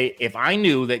day, if I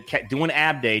knew that doing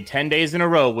ab day 10 days in a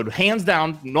row would hands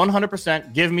down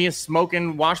 100% give me a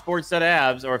smoking washboard set of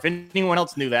abs, or if anyone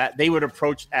else knew that, they would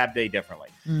approach ab day differently.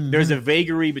 There's a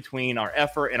vagary between our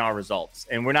effort and our results,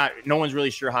 and no one's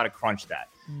really sure how to crunch that.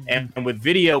 And with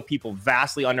video, people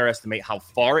vastly underestimate how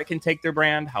far it can take their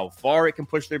brand, how far it can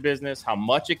push their business, how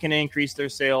much it can increase their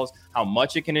sales, how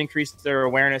much it can increase their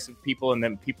awareness of people and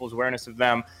then people's awareness of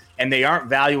them. And they aren't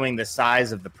valuing the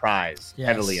size of the prize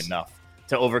heavily enough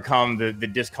to overcome the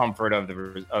discomfort of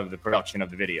the production of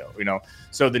the video, you know?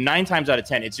 So the 9 times out of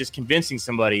 10, it's just convincing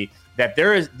somebody that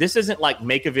this isn't like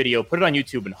make a video, put it on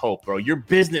YouTube and hope, bro. Your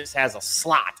business has a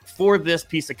slot for this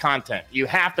piece of content. You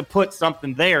have to put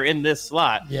something there in this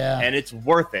slot, and it's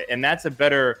worth it. And that's a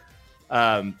better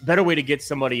way to get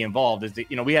somebody involved. Is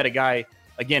that, you know, we had a guy,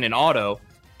 again, in auto,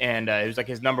 and it was like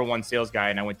his number one sales guy,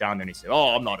 and I went down there and he said,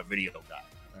 "Oh, I'm not a video guy."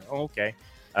 Like, oh, okay.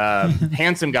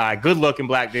 Handsome guy, good looking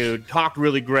black dude, talked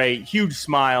really great, huge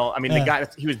smile. I mean, the guy,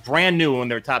 he was brand new when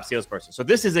they were top salesperson. So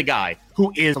this is a guy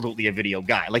who is absolutely a video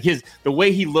guy. Like the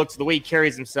way he looks, the way he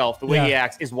carries himself, the way he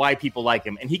acts is why people like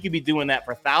him. And he could be doing that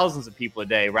for thousands of people a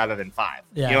day rather than 5.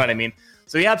 You know what I mean?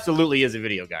 So he absolutely is a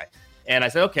video guy. And I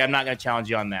said, okay, I'm not going to challenge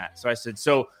you on that. So I said,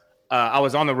 I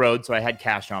was on the road, so I had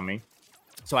cash on me.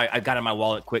 So I got in my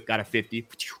wallet quick, got a 50.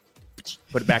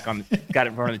 Put it back on, got it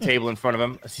in front of the table in front of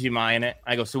him. I see him eyeing it.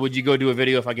 I go, "So would you go do a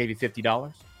video if I gave you $50?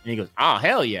 And he goes, "Oh,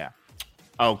 hell yeah."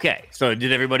 Okay. So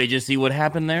did everybody just see what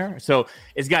happened there? So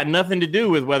it's got nothing to do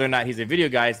with whether or not he's a video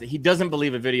guy. It's that he doesn't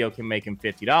believe a video can make him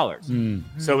 $50.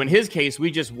 So in his case,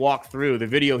 we just walked through the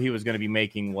video he was going to be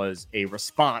making was a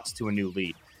response to a new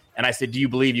lead. And I said, "Do you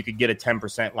believe you could get a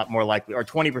 10% more likely or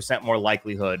 20% more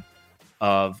likelihood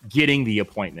of getting the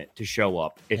appointment to show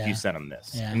up if you sent him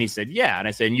this?" And he said, "Yeah." And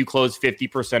I said, "And you close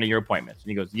 50% of your appointments?" And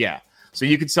he goes, "Yeah." So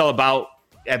you could sell about,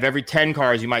 of every 10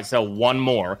 cars, you might sell 1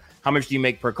 more. How much do you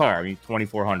make per car? I mean,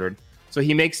 $2,400. So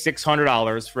he makes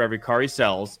 $600 for every car he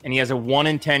sells, and he has a 1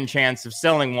 in 10 chance of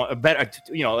selling one, a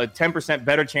 10%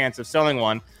 better chance of selling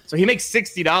one. So he makes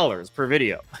 $60 per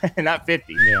video, not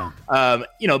 50.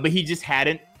 But he just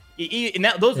hadn't.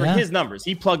 Those were his numbers.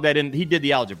 He plugged that in. He did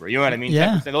the algebra. You know what I mean?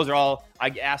 10%, those are all I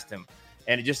asked him,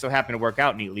 and it just so happened to work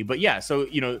out neatly. But so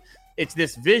it's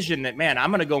this vision that, man,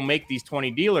 I'm going to go make these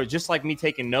 20 dealers, just like me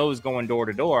taking no's going door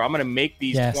to door. I'm going to make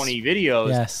these 20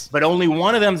 videos, but only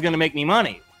one of them is going to make me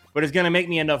money. But it's going to make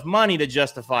me enough money to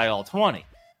justify all 20.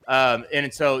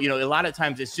 And so, a lot of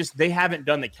times it's just they haven't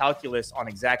done the calculus on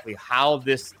exactly how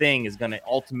this thing is going to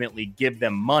ultimately give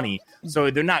them money.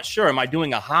 So they're not sure. Am I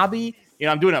doing a hobby?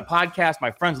 I'm doing a podcast.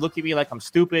 My friends look at me like I'm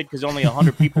stupid because only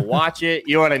 100 people watch it.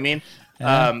 You know what I mean?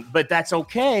 But that's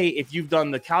okay if you've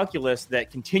done the calculus that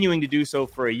continuing to do so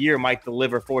for a year might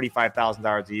deliver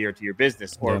 $45,000 a year to your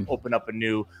business or open up a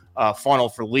new funnel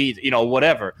for leads,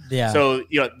 whatever. So,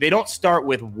 they don't start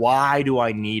with why do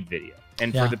I need video?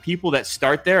 And for the people that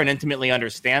start there and intimately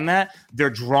understand that,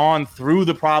 they're drawn through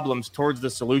the problems towards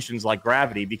the solutions like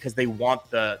gravity because they want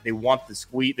the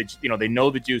squeeze. They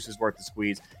know the juice is worth the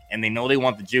squeeze, and they know they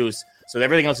want the juice. So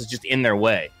everything else is just in their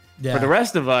way. For the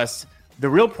rest of us, the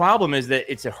real problem is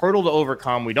that it's a hurdle to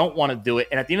overcome. We don't want to do it,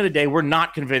 and at the end of the day, we're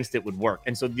not convinced it would work.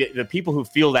 And so the people who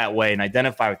feel that way and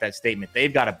identify with that statement,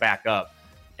 they've got to back up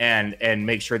and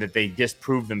make sure that they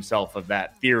disprove themselves of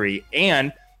that theory.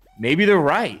 And maybe they're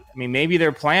right. I mean, maybe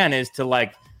their plan is to,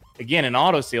 like, again, in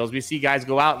auto sales, we see guys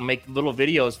go out and make little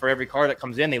videos for every car that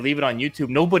comes in. They leave it on YouTube.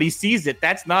 Nobody sees it.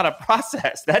 That's not a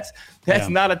process. That's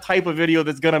not a type of video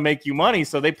that's going to make you money.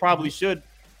 So they probably should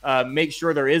make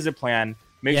sure there is a plan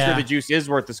Make sure the juice is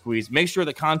worth the squeeze. Make sure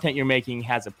the content you're making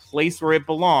has a place where it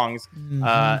belongs.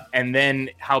 And then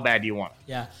how bad do you want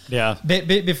it? Yeah.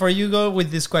 Before you go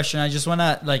with this question, I just want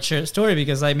to like share a story,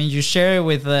 because I mean, you share it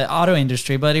with the auto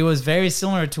industry, but it was very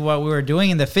similar to what we were doing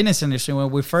in the fitness industry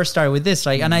when we first started with this.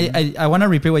 Like, and I want to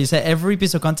repeat what you said. Every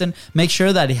piece of content, make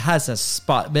sure that it has a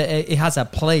spot, it has a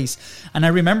place. And I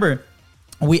remember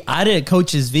we added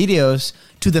coaches' videos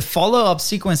to the follow-up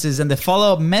sequences and the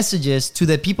follow-up messages to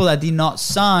the people that did not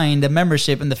sign the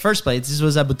membership in the first place. This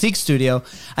was a boutique studio.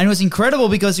 And it was incredible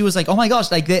because it was like, oh my gosh,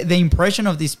 like the impression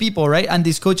of these people, right? And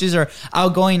these coaches are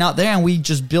outgoing out there, and we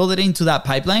just build it into that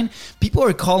pipeline. People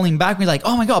are calling back, me like,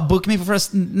 oh my God, book me for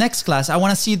next class. I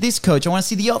want to see this coach. I want to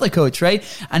see the other coach, right?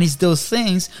 And it's those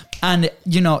things. And,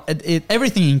 you know,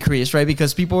 everything increased, right?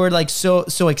 Because people were like so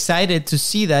excited to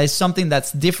see that. It's something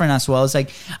that's different as well. It's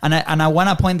like, and I want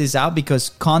to point this out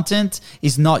because content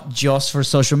is not just for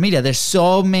social media. There's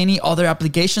so many other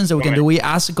applications that we can do. We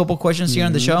asked a couple questions here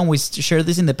on the show, and we shared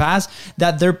this in the past,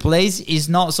 that their place is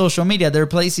not social media. Their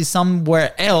place is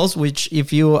somewhere else, which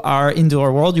if you are into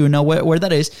our world, you know where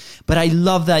that is. But I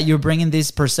love that you're bringing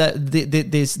this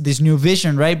this new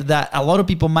vision, right? That a lot of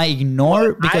people might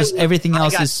ignore because everything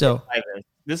else is so.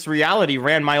 This reality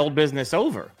ran my old business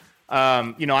over.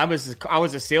 You know, I was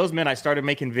a salesman. I started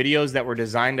making videos that were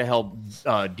designed to help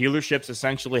dealerships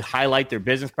essentially highlight their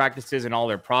business practices and all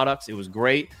their products. It was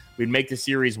great. We'd make the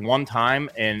series one time,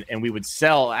 and we would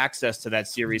sell access to that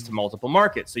series to multiple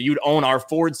markets. So you'd own our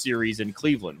Ford series in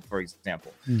Cleveland, for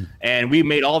example. And we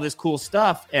made all this cool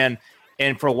stuff. And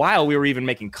for a while, we were even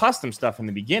making custom stuff in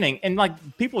the beginning. And like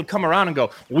people would come around and go,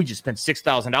 we just spent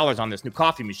 $6,000 on this new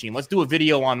coffee machine. Let's do a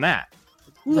video on that.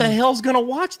 Who the hell's going to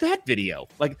watch that video?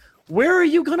 Like, where are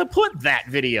you going to put that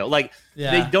video? Like,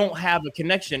 they don't have a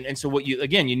connection. And so what you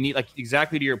need, like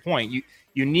exactly to your point,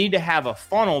 you need to have a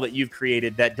funnel that you've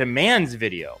created that demands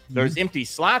video. There's empty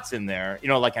slots in there, you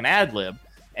know, like an ad lib.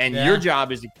 And your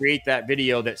job is to create that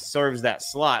video that serves that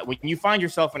slot. When you find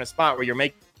yourself in a spot where you're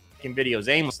making videos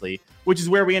aimlessly, which is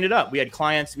where we ended up. We had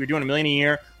clients, we were doing $1 million a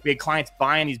year. We had clients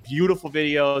buying these beautiful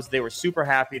videos. They were super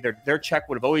happy. Their check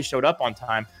would have always showed up on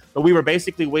time, but we were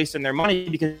basically wasting their money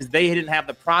because they didn't have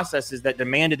the processes that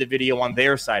demanded the video on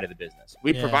their side of the business.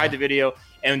 We provide the video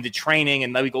and the training,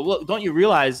 and then we go, look, don't you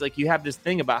realize like you have this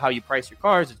thing about how you price your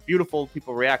cars? It's beautiful.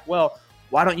 People react well.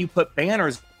 Why don't you put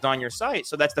banners on your site?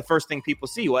 So that's the first thing people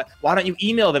see. Why don't you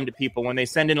email them to people when they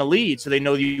send in a lead so they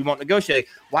know you won't negotiate?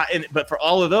 But for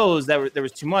all of those, there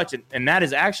was too much. And that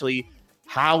is actually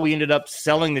how we ended up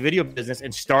selling the video business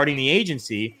and starting the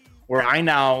agency, where I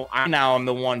now am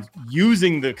the one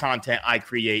using the content I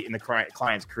create and the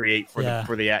clients create for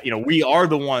the you know, we are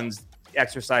the ones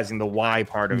exercising the why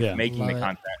part of making the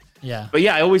content. Yeah. But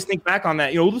I always think back on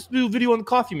that, you know, let's do a video on the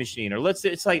coffee machine, or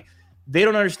it's like, they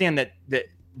don't understand that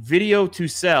video to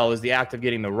sell is the act of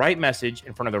getting the right message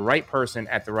in front of the right person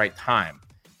at the right time.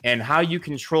 And how you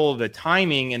control the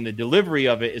timing and the delivery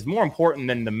of it is more important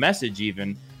than the message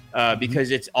even,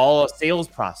 because it's all a sales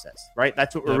process, right?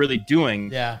 That's what we're really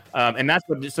doing. And that's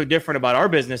what's so different about our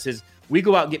business is we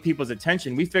go out and get people's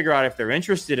attention. We figure out if they're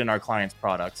interested in our clients'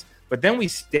 products, but then we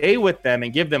stay with them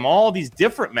and give them all these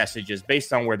different messages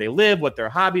based on where they live, what their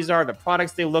hobbies are, the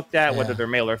products they looked at, whether they're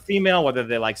male or female, whether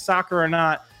they like soccer or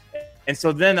not. And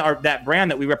so then that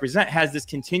brand that we represent has this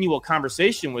continual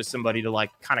conversation with somebody to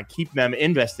like kind of keep them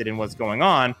invested in what's going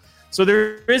on. So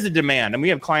there is a demand. And we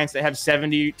have clients that have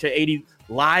 70 to 80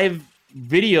 live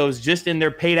videos just in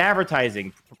their paid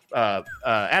advertising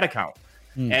ad account.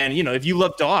 And, you know, if you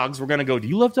love dogs, we're going to go, do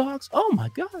you love dogs? Oh, my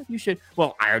God, you should.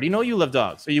 Well, I already know you love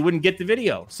dogs, so you wouldn't get the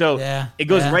video. So it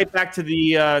goes right back to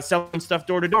the selling stuff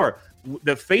door to door.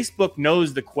 The Facebook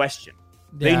knows the question.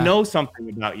 They know something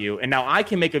about you. And now I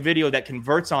can make a video that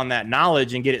converts on that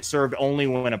knowledge and get it served only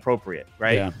when appropriate,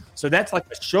 right? So that's like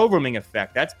a showrooming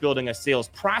effect. That's building a sales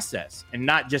process and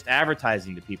not just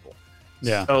advertising to people.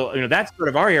 So, you know, that's sort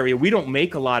of our area. We don't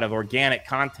make a lot of organic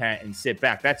content and sit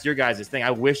back. That's your guys' thing.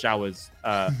 I wish I was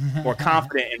more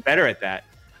confident and better at that.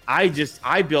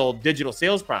 I build digital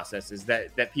sales processes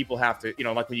that people have to, you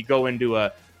know, like when you go into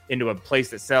a place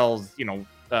that sells, you know,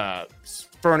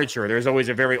 furniture, there's always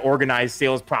a very organized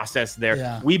sales process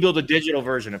there. We build a digital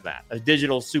version of that, a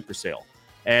digital super sale.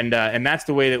 And that's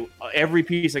the way that every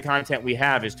piece of content we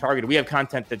have is targeted. We have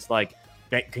content that's like,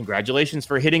 congratulations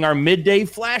for hitting our midday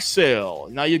flash sale.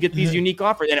 Now you get these unique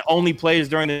offers, and it only plays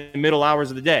during the middle hours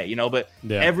of the day, you know, but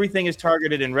everything is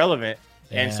targeted and relevant.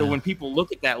 And so when people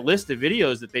look at that list of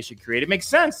videos that they should create, it makes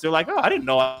sense. They're like, oh, I didn't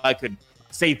know I could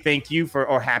say thank you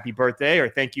or happy birthday or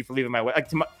thank you for leaving my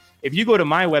if you go to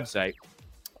my website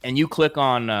and you click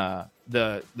on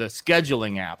the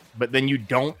scheduling app, but then you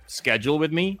don't schedule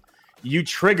with me, you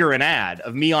trigger an ad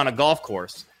of me on a golf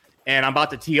course. And I'm about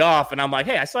to tee off, and I'm like,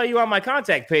 hey, I saw you on my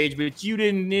contact page, but you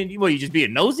didn't. Well, you just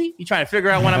being nosy? You trying to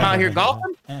figure out when I'm out here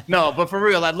golfing? No, but for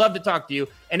real, I'd love to talk to you.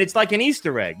 And it's like an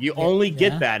Easter egg. You only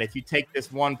get that if you take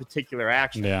this one particular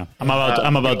action. Yeah, I'm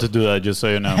about to do that, just so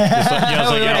you know. Just so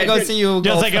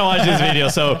I can watch this video.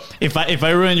 So if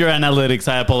I ruin your analytics,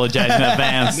 I apologize in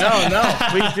advance. No,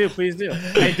 please do.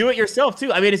 And do it yourself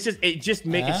too. I mean, it's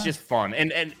just fun.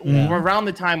 And around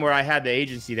the time where I had the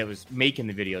agency that was making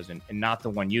the videos and not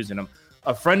the one using them,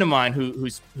 a friend of mine who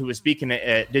was speaking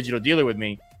at Digital Dealer with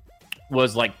me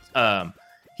was like,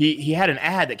 he had an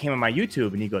ad that came on my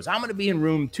YouTube, and he goes, I'm going to be in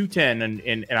room 210.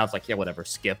 And I was like, yeah, whatever,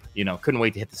 skip, couldn't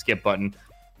wait to hit the skip button.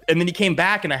 And then he came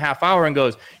back in a half hour and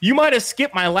goes, you might have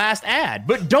skipped my last ad,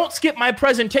 but don't skip my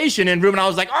presentation in room. And I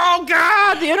was like, oh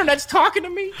God, the internet's talking to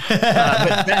me.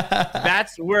 But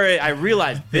that's where I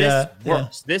realized this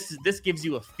works. Yeah. This gives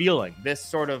you a feeling, this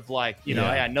sort of like, hey,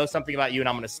 I know something about you and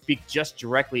I'm going to speak just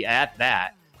directly at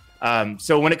that.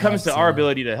 So when it comes to our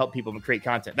ability to help people create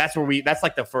content, that's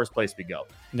like the first place we go.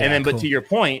 Yeah, and then, but to your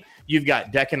point, you've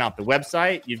got decking out the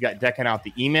website, you've got decking out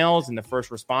the emails and the first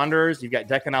responders, you've got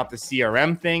decking out the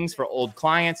CRM things for old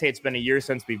clients. Hey, it's been a year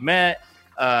since we've met.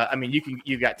 I mean,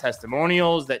 you've got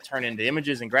testimonials that turn into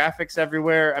images and graphics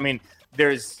everywhere. I mean,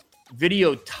 there's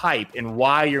video type and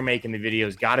why you're making the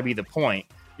videos got to be the point,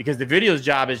 because the video's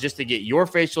job is just to get your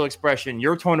facial expression,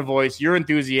 your tone of voice, your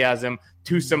enthusiasm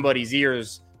to somebody's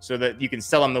ears, so that you can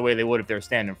sell them the way they would if they're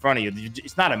standing in front of you.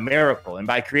 It's not a miracle. And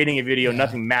by creating a video,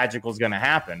 nothing magical is going to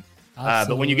happen.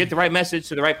 But when you get the right message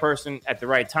to the right person at the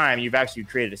right time, you've actually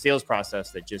created a sales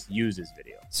process that just uses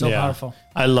video. So powerful.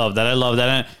 I love that.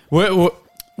 And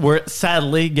we're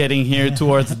sadly getting here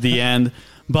towards the end.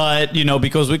 But,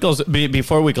 because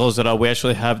before we close it up, we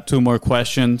actually have 2 more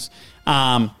questions.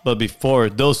 But before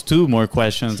those 2 more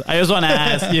questions, I just want to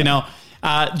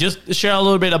ask, just share a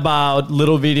little bit about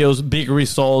Little Videos, Big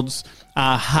Results.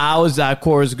 How is that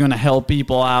course going to help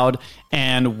people out,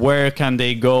 and where can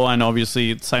they go and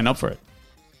obviously sign up for it?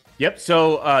 Yep.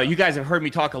 So you guys have heard me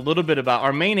talk a little bit about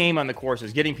our main aim on the course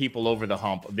is getting people over the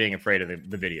hump of being afraid of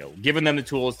the video, giving them the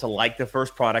tools to like the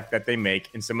first product that they make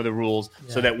and some of the rules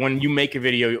so that when you make a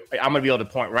video, I'm going to be able to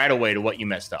point right away to what you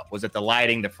messed up. Was it the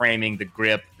lighting, the framing, the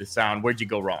grip, the sound? Where'd you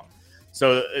go wrong?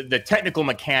 So the technical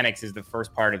mechanics is the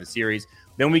first part of the series.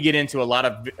 Then we get into a lot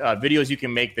of videos you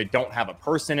can make that don't have a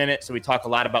person in it. So we talk a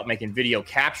lot about making video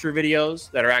capture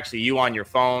videos that are actually you on your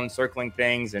phone, circling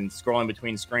things and scrolling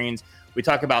between screens. We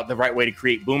talk about the right way to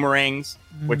create boomerangs,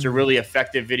 which are really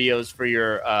effective videos for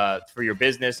your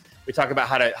business. We talk about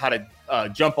how to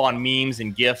jump on memes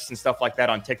and GIFs and stuff like that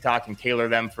on TikTok and tailor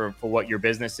them for what your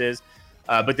business is.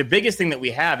 But the biggest thing that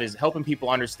we have is helping people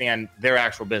understand their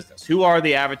actual business. Who are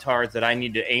the avatars that I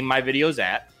need to aim my videos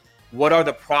at? What are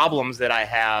the problems that I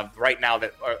have right now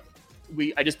that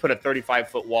I just put a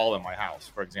 35-foot wall in my house,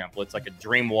 for example. It's like a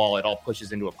dream wall. It all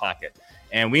pushes into a pocket.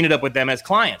 And we ended up with them as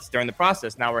clients during the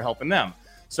process. Now we're helping them.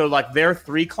 So like their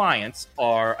 3 clients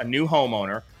are a new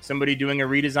homeowner, somebody doing a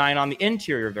redesign on the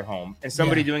interior of their home, and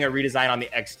somebody doing a redesign on the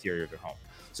exterior of their home.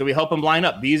 So we help them line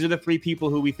up. These are the 3 people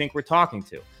who we think we're talking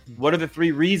to. What are the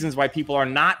 3 reasons why people are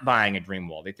not buying a dream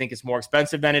wall? They think it's more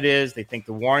expensive than it is. They think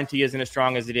the warranty isn't as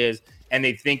strong as it is. And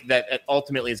they think that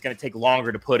ultimately it's going to take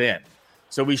longer to put in.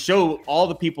 So we show all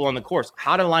the people on the course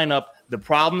how to line up the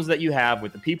problems that you have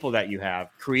with the people that you have,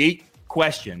 create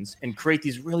questions, and create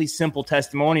these really simple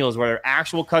testimonials where they're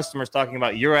actual customers talking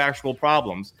about your actual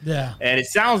problems. Yeah. And it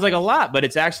sounds like a lot, but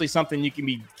it's actually something you can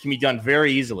be done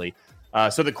very easily.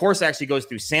 So the course actually goes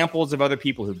through samples of other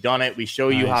people who've done it. We show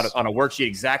you how to, on a worksheet,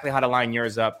 exactly how to line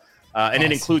yours up. And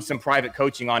it includes some private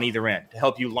coaching on either end to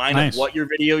help you line up what your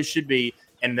videos should be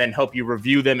and then help you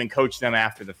review them and coach them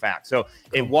after the fact. So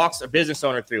it walks a business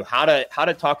owner through how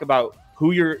to talk about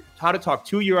how to talk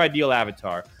to your ideal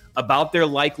avatar about their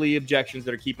likely objections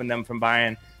that are keeping them from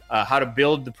buying, how to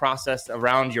build the process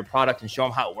around your product and show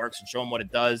them how it works and show them what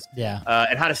it does.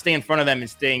 And how to stay in front of them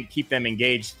and keep them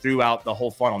engaged throughout the whole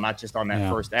funnel, not just on that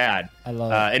first ad. I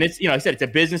love it. And it's, like I said, it's a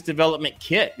business development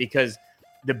kit, because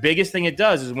the biggest thing it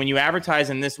does is when you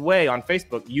advertise in this way on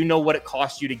Facebook, you know what it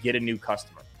costs you to get a new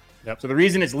customer. Yep. So the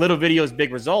reason it's Little Videos,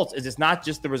 Big Results is it's not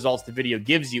just the results the video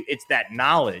gives you. It's that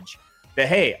knowledge that,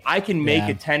 hey, I can make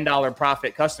a $10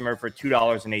 profit customer for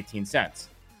 $2.18.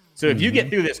 So if you get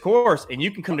through this course and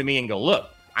you can come to me and go, look,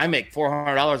 I make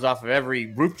 $400 off of every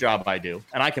roof job I do,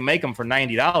 and I can make them for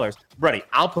 $90, buddy,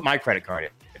 I'll put my credit card in.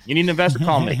 You need an investor,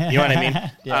 call me. You know what I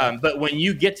mean? Yeah. But when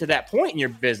you get to that point in your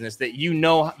business that you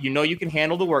know you can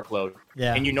handle the workload,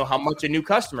 and you know how much a new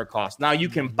customer costs, now you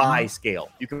can buy scale.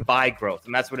 You can buy growth.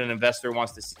 And that's what an investor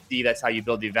wants to see. That's how you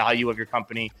build the value of your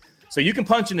company. So you can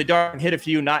punch in the dark and hit a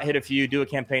few, not hit a few, do a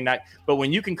campaign night. But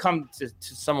when you can come to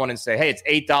someone and say, hey, it's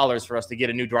 $8 for us to get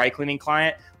a new dry cleaning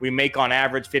client, we make on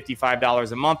average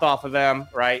 $55 a month off of them,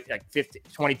 right? Like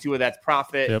 22 of that's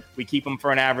profit. Yep. We keep them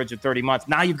for an average of 30 months.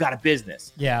 Now you've got a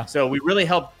business. Yeah. So we really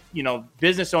help,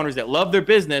 business owners that love their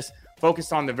business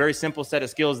focus on the very simple set of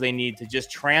skills they need to just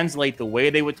translate the way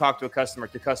they would talk to a customer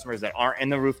to customers that aren't in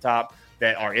the rooftop,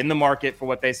 that are in the market for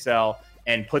what they sell,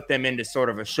 and put them into sort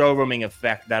of a showrooming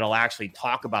effect that'll actually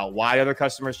talk about why other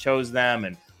customers chose them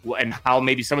and how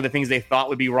maybe some of the things they thought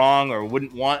would be wrong or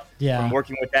wouldn't want from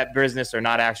working with that business are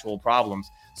not actual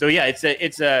problems. So yeah,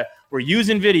 we're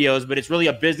using videos, but it's really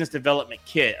a business development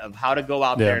kit of how to go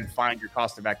out there and find your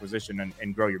cost of acquisition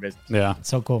and grow your business. Yeah.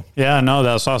 So cool. Yeah, no,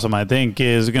 that's awesome. I think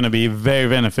is going to be very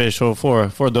beneficial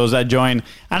for those that join.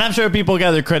 And I'm sure people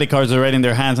got their credit cards already in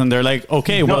their hands and they're like,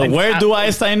 okay, where do I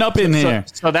sign up in here?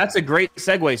 So that's a great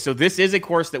segue. So this is a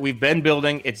course that we've been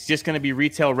building. It's just going to be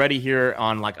retail ready here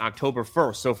on like October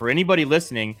 1st. So for anybody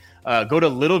listening, go to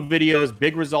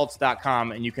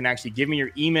littlevideosbigresults.com and you can actually give me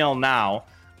your email now.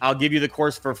 I'll give you the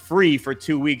course for free for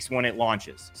 2 weeks when it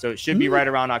launches. So it should be right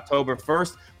around October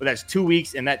 1st, but that's 2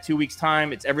 weeks. In that 2 weeks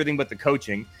time, it's everything but the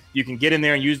coaching. You can get in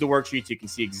there and use the worksheets. You can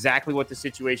see exactly what the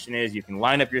situation is. You can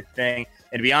line up your thing.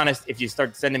 And to be honest, if you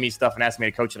start sending me stuff and ask me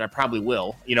to coach it, I probably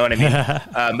will. You know what I mean?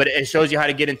 But it shows you how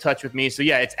to get in touch with me. So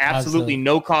yeah, it's absolutely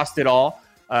no cost at all.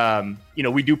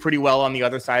 We do pretty well on the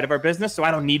other side of our business, so I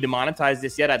don't need to monetize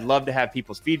this yet. I'd love to have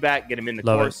people's feedback, get them in the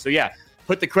course. So yeah.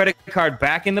 Put the credit card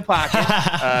back in the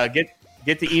pocket,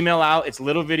 get the email out. It's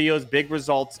Little Videos, Big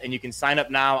Results, and you can sign up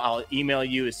now. I'll email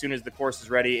you as soon as the course is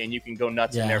ready, and you can go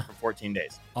nuts in there for 14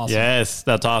 days. Awesome. Yes,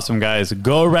 that's awesome, guys.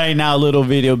 Go right now,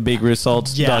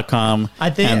 littlevideobigresults.com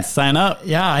and sign up.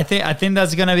 Yeah, I think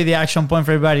that's going to be the action point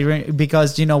for everybody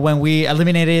because, when we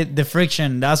eliminated the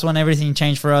friction, that's when everything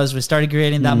changed for us. We started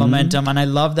creating that momentum, and I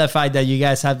love the fact that you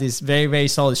guys have this very, very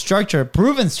solid structure,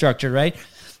 proven structure, right?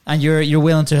 And you're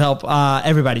willing to help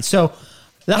everybody. So,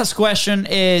 last question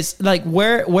is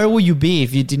where will you be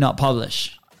if you did not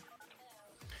publish?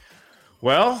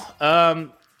 Well, I'll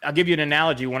give you an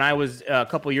analogy. When I was a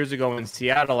couple years ago in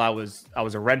Seattle, I was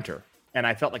a renter, and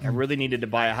I felt like I really needed to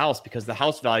buy a house because the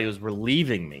house values were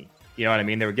leaving me. You know what I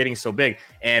mean? They were getting so big,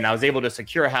 and I was able to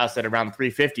secure a house at around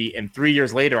 $350,000, and 3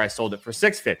 years later, I sold it for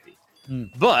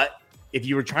 $650,000. But if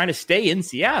you were trying to stay in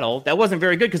Seattle, that wasn't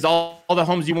very good because all the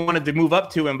homes you wanted to move up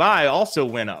to and buy also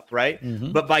went up, right?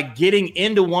 But by getting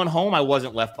into one home, I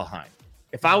wasn't left behind.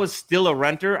 If I was still a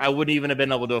renter, I wouldn't even have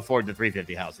been able to afford the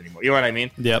 $350,000 house anymore. You know what I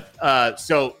mean? Yep.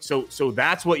 So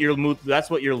that's what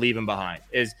you're leaving behind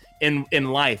is in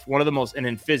life. And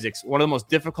in physics, one of the most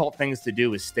difficult things to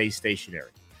do is stay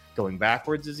stationary. Going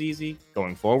backwards is easy.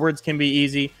 Going forwards can be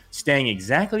easy. Staying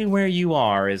exactly where you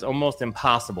are is almost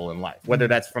impossible in life, whether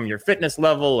that's from your fitness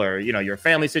level or, your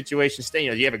family situation.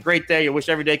 You have a great day. You wish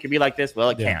every day could be like this. Well,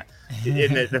 it can't.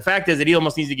 The fact is that it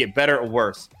almost needs to get better or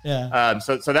worse. Yeah.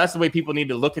 So that's the way people need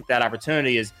to look at that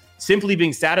opportunity is simply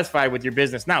being satisfied with your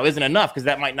business now isn't enough because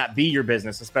that might not be your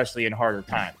business, especially in harder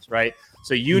times, right?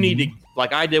 So you need to,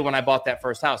 like I did when I bought that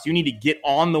first house, you need to get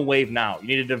on the wave now. You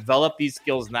need to develop these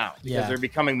skills now because they're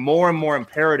becoming more and more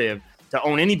imperative to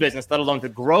own any business, let alone to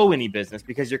grow any business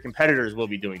because your competitors will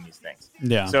be doing these things.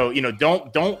 Yeah. So,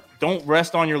 don't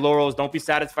rest on your laurels. Don't be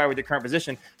satisfied with your current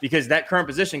position because that current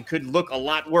position could look a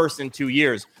lot worse in 2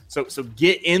 years. So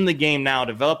get in the game now,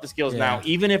 develop the skills now,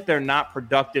 even if they're not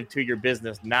productive to your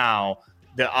business now.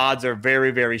 The odds are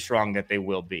very, very strong that they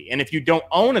will be. And if you don't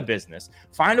own a business,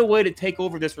 find a way to take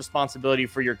over this responsibility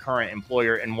for your current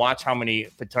employer and watch how many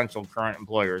potential current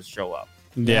employers show up.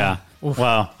 Yeah.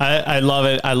 Wow. I love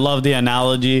it. I love the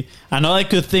analogy. And all I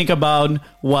could think about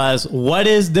was, what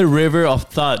is the river of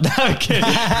thought? Okay.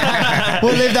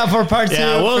 We'll leave that for part 2.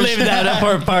 Yeah, we'll leave that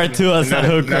for part 2 as a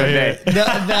hook right here.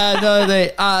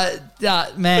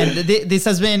 Man, this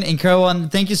has been incredible. And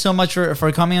thank you so much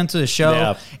for coming onto the show.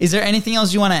 Yeah. Is there anything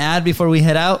else you want to add before we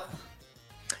head out?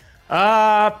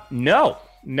 No.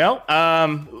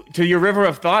 To your river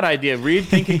of thought idea, read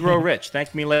Think and Grow Rich.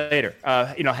 Thank me later.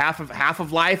 Half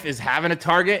of life is having a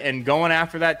target and going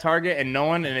after that target and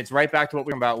knowing, and it's right back to what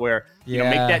we were about where,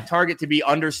 make that target to be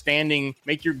understanding,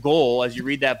 make your goal as you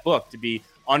read that book to be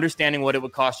understanding what it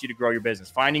would cost you to grow your business,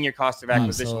 finding your cost of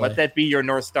acquisition. Absolutely. Let that be your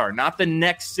North Star, not the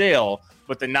next sale,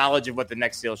 but the knowledge of what the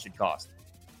next sale should cost.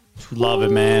 Love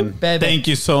it, man. Baby. Thank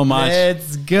you so much.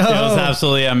 Let's go. It was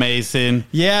absolutely amazing.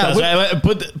 Yeah. Right.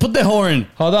 Put the horn.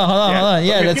 Hold on.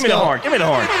 Yeah, let's Give me go. the horn. Give me the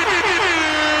horn.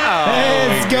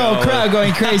 Let's go. Crowd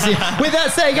going crazy. With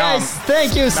that said, guys,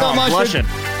 thank you so much. Blushing.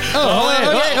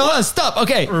 Hold on. Stop.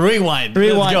 Okay. Rewind.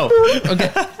 Let's go.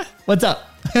 Okay. What's up?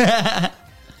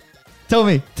 Tell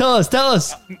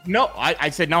us. No, I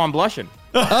said now I'm blushing.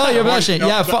 Oh, you're blushing.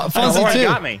 Yeah, Fonzie too.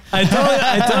 Got me. I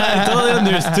totally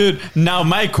understood. Now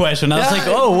my question. I was like,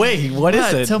 oh wait, what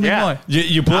is it? Tell me more.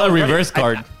 You pull a reverse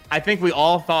card. I think we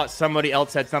all thought somebody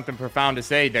else had something profound to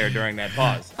say there during that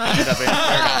pause.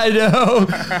 I know.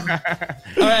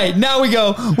 All right, now we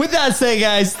go. With that said,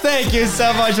 guys, thank you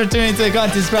so much for tuning to the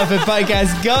Content Profit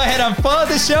Podcast. Go ahead and follow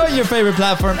the show on your favorite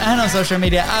platform and on social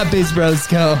media at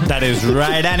BizBrosCo. That is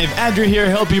right. And if Andrew here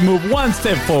helped you move one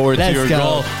step forward to your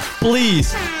goal,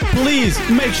 please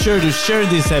make sure to share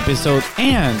this episode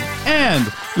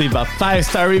and leave a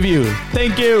 5-star review.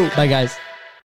 Thank you. Bye, guys.